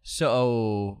 yeah.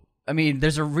 So, I mean,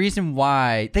 there's a reason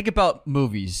why. Think about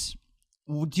movies.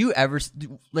 Do you ever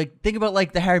think about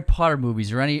like the Harry Potter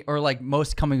movies or like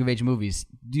most coming of age movies?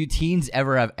 Do teens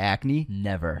ever have acne?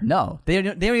 Never. No, they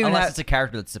don't even Unless have. it's a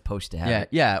character that's supposed to have it.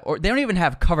 Yeah, or they don't even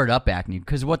have covered up acne,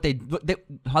 because what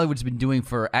Hollywood's been doing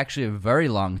for actually a very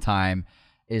long time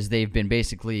is they've been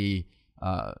basically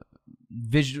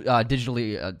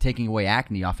digitally taking away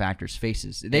acne off actors'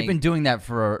 faces. They've been doing that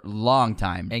for a long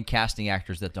time. And casting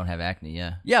actors that don't have acne,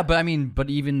 yeah. Yeah, but I mean, but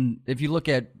even if you look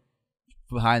at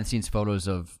behind the scenes photos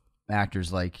of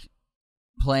actors like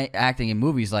acting in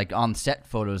movies, like on set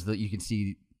photos, that you can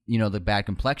see, you know, the bad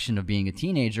complexion of being a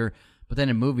teenager. But then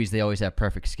in movies, they always have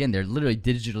perfect skin. They're literally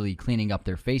digitally cleaning up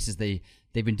their faces. They've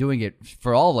been doing it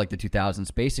for all of like the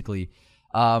 2000s, basically.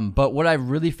 But what I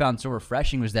really found so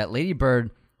refreshing was that Lady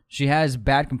Bird, she has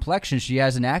bad complexion. She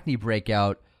has an acne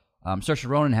breakout. Saoirse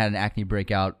Ronan had an acne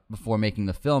breakout before making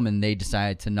the film, and they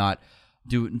decided to not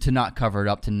cover it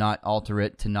up, to not alter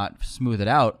it, to not smooth it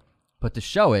out, but to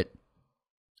show it.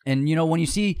 And you know, when you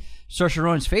see Saoirse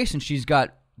Ronan's face and she's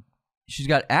got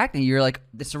acne, you're like,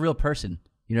 it's a real person.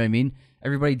 You know what I mean?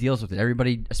 Everybody deals with it.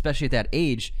 Everybody, especially at that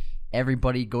age,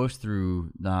 everybody goes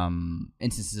through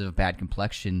instances of bad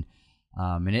complexion,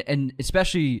 and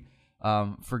especially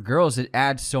for girls, it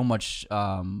adds so much.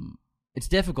 It's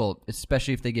difficult,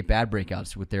 especially if they get bad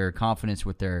breakouts with their confidence,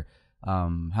 with their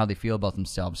how they feel about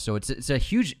themselves. So it's a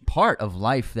huge part of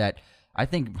life that I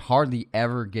think hardly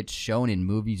ever gets shown in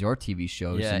movies or TV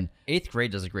shows. Yeah, and 8th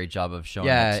grade does a great job of showing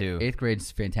that too. 8th grade's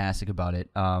fantastic about it.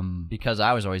 Because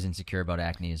I was always insecure about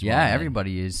acne as well. Yeah,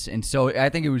 everybody is, and so I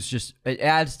think it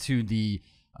adds to the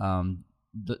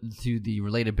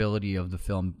relatability of the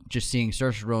film. Just seeing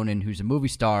Saoirse Ronan, who's a movie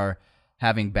star,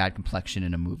 having bad complexion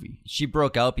in a movie. She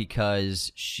broke out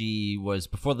because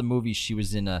before the movie, she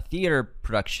was in a theater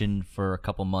production for a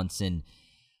couple months, and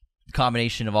the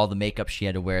combination of all the makeup she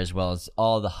had to wear as well as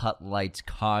all the hot lights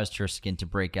caused her skin to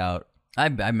break out. I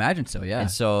imagine so, yeah. And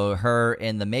so her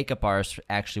and the makeup artist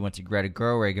actually went to Greta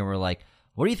Gerwig and were like,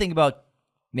 what do you think about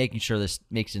making sure this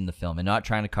makes it in the film and not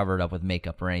trying to cover it up with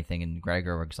makeup or anything? And Greta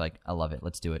Gerwig's like, I love it.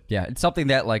 Let's do it. Yeah, it's something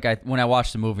that when I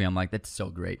watch the movie, I'm like, that's so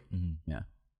great. Mm-hmm. Yeah.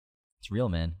 It's real,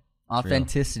 man.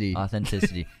 Authenticity.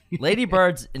 Authenticity. Lady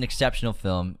Bird's an exceptional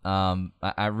film.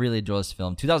 I really adore this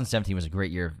film. 2017 was a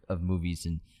great year of movies,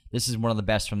 and this is one of the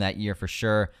best from that year for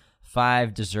sure.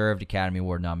 5 deserved Academy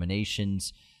Award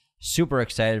nominations. Super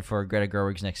excited for Greta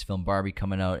Gerwig's next film, Barbie,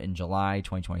 coming out in July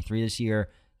 2023 this year.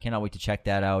 Cannot wait to check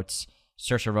that out.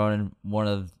 Saoirse Ronan, one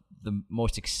of the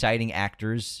most exciting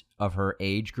actors of her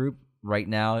age group right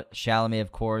now. Chalamet,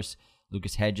 of course.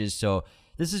 Lucas Hedges. So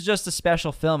this is just a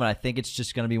special film, and I think it's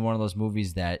just going to be one of those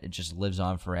movies that it just lives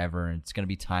on forever, and it's going to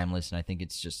be timeless, and I think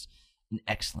it's just an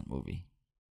excellent movie.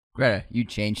 Greta, you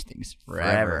change things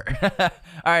forever. All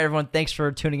right, everyone. Thanks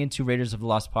for tuning into Raiders of the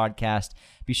Lost podcast.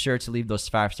 Be sure to leave those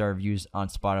 5-star reviews on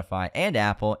Spotify and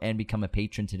Apple, and become a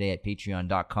patron today at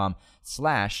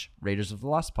patreon.com/Raiders of the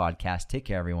Lost podcast. Take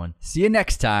care, everyone. See you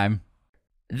next time.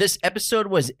 This episode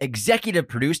was executive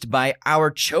produced by our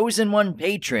chosen one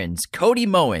patrons, Cody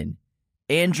Moen,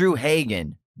 Andrew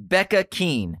Hagan, Becca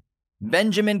Keene,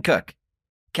 Benjamin Cook,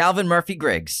 Calvin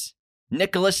Murphy-Griggs,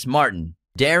 Nicholas Martin,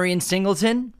 Darian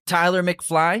Singleton, Tyler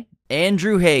McFly,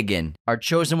 Andrew Hagan. Our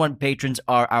chosen one patrons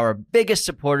are our biggest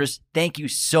supporters. Thank you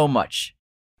so much.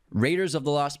 Raiders of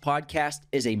the Lost podcast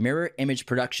is a Mirror Image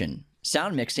production.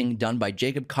 Sound mixing done by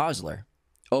Jacob Kosler.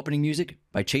 Opening music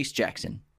by Chase Jackson.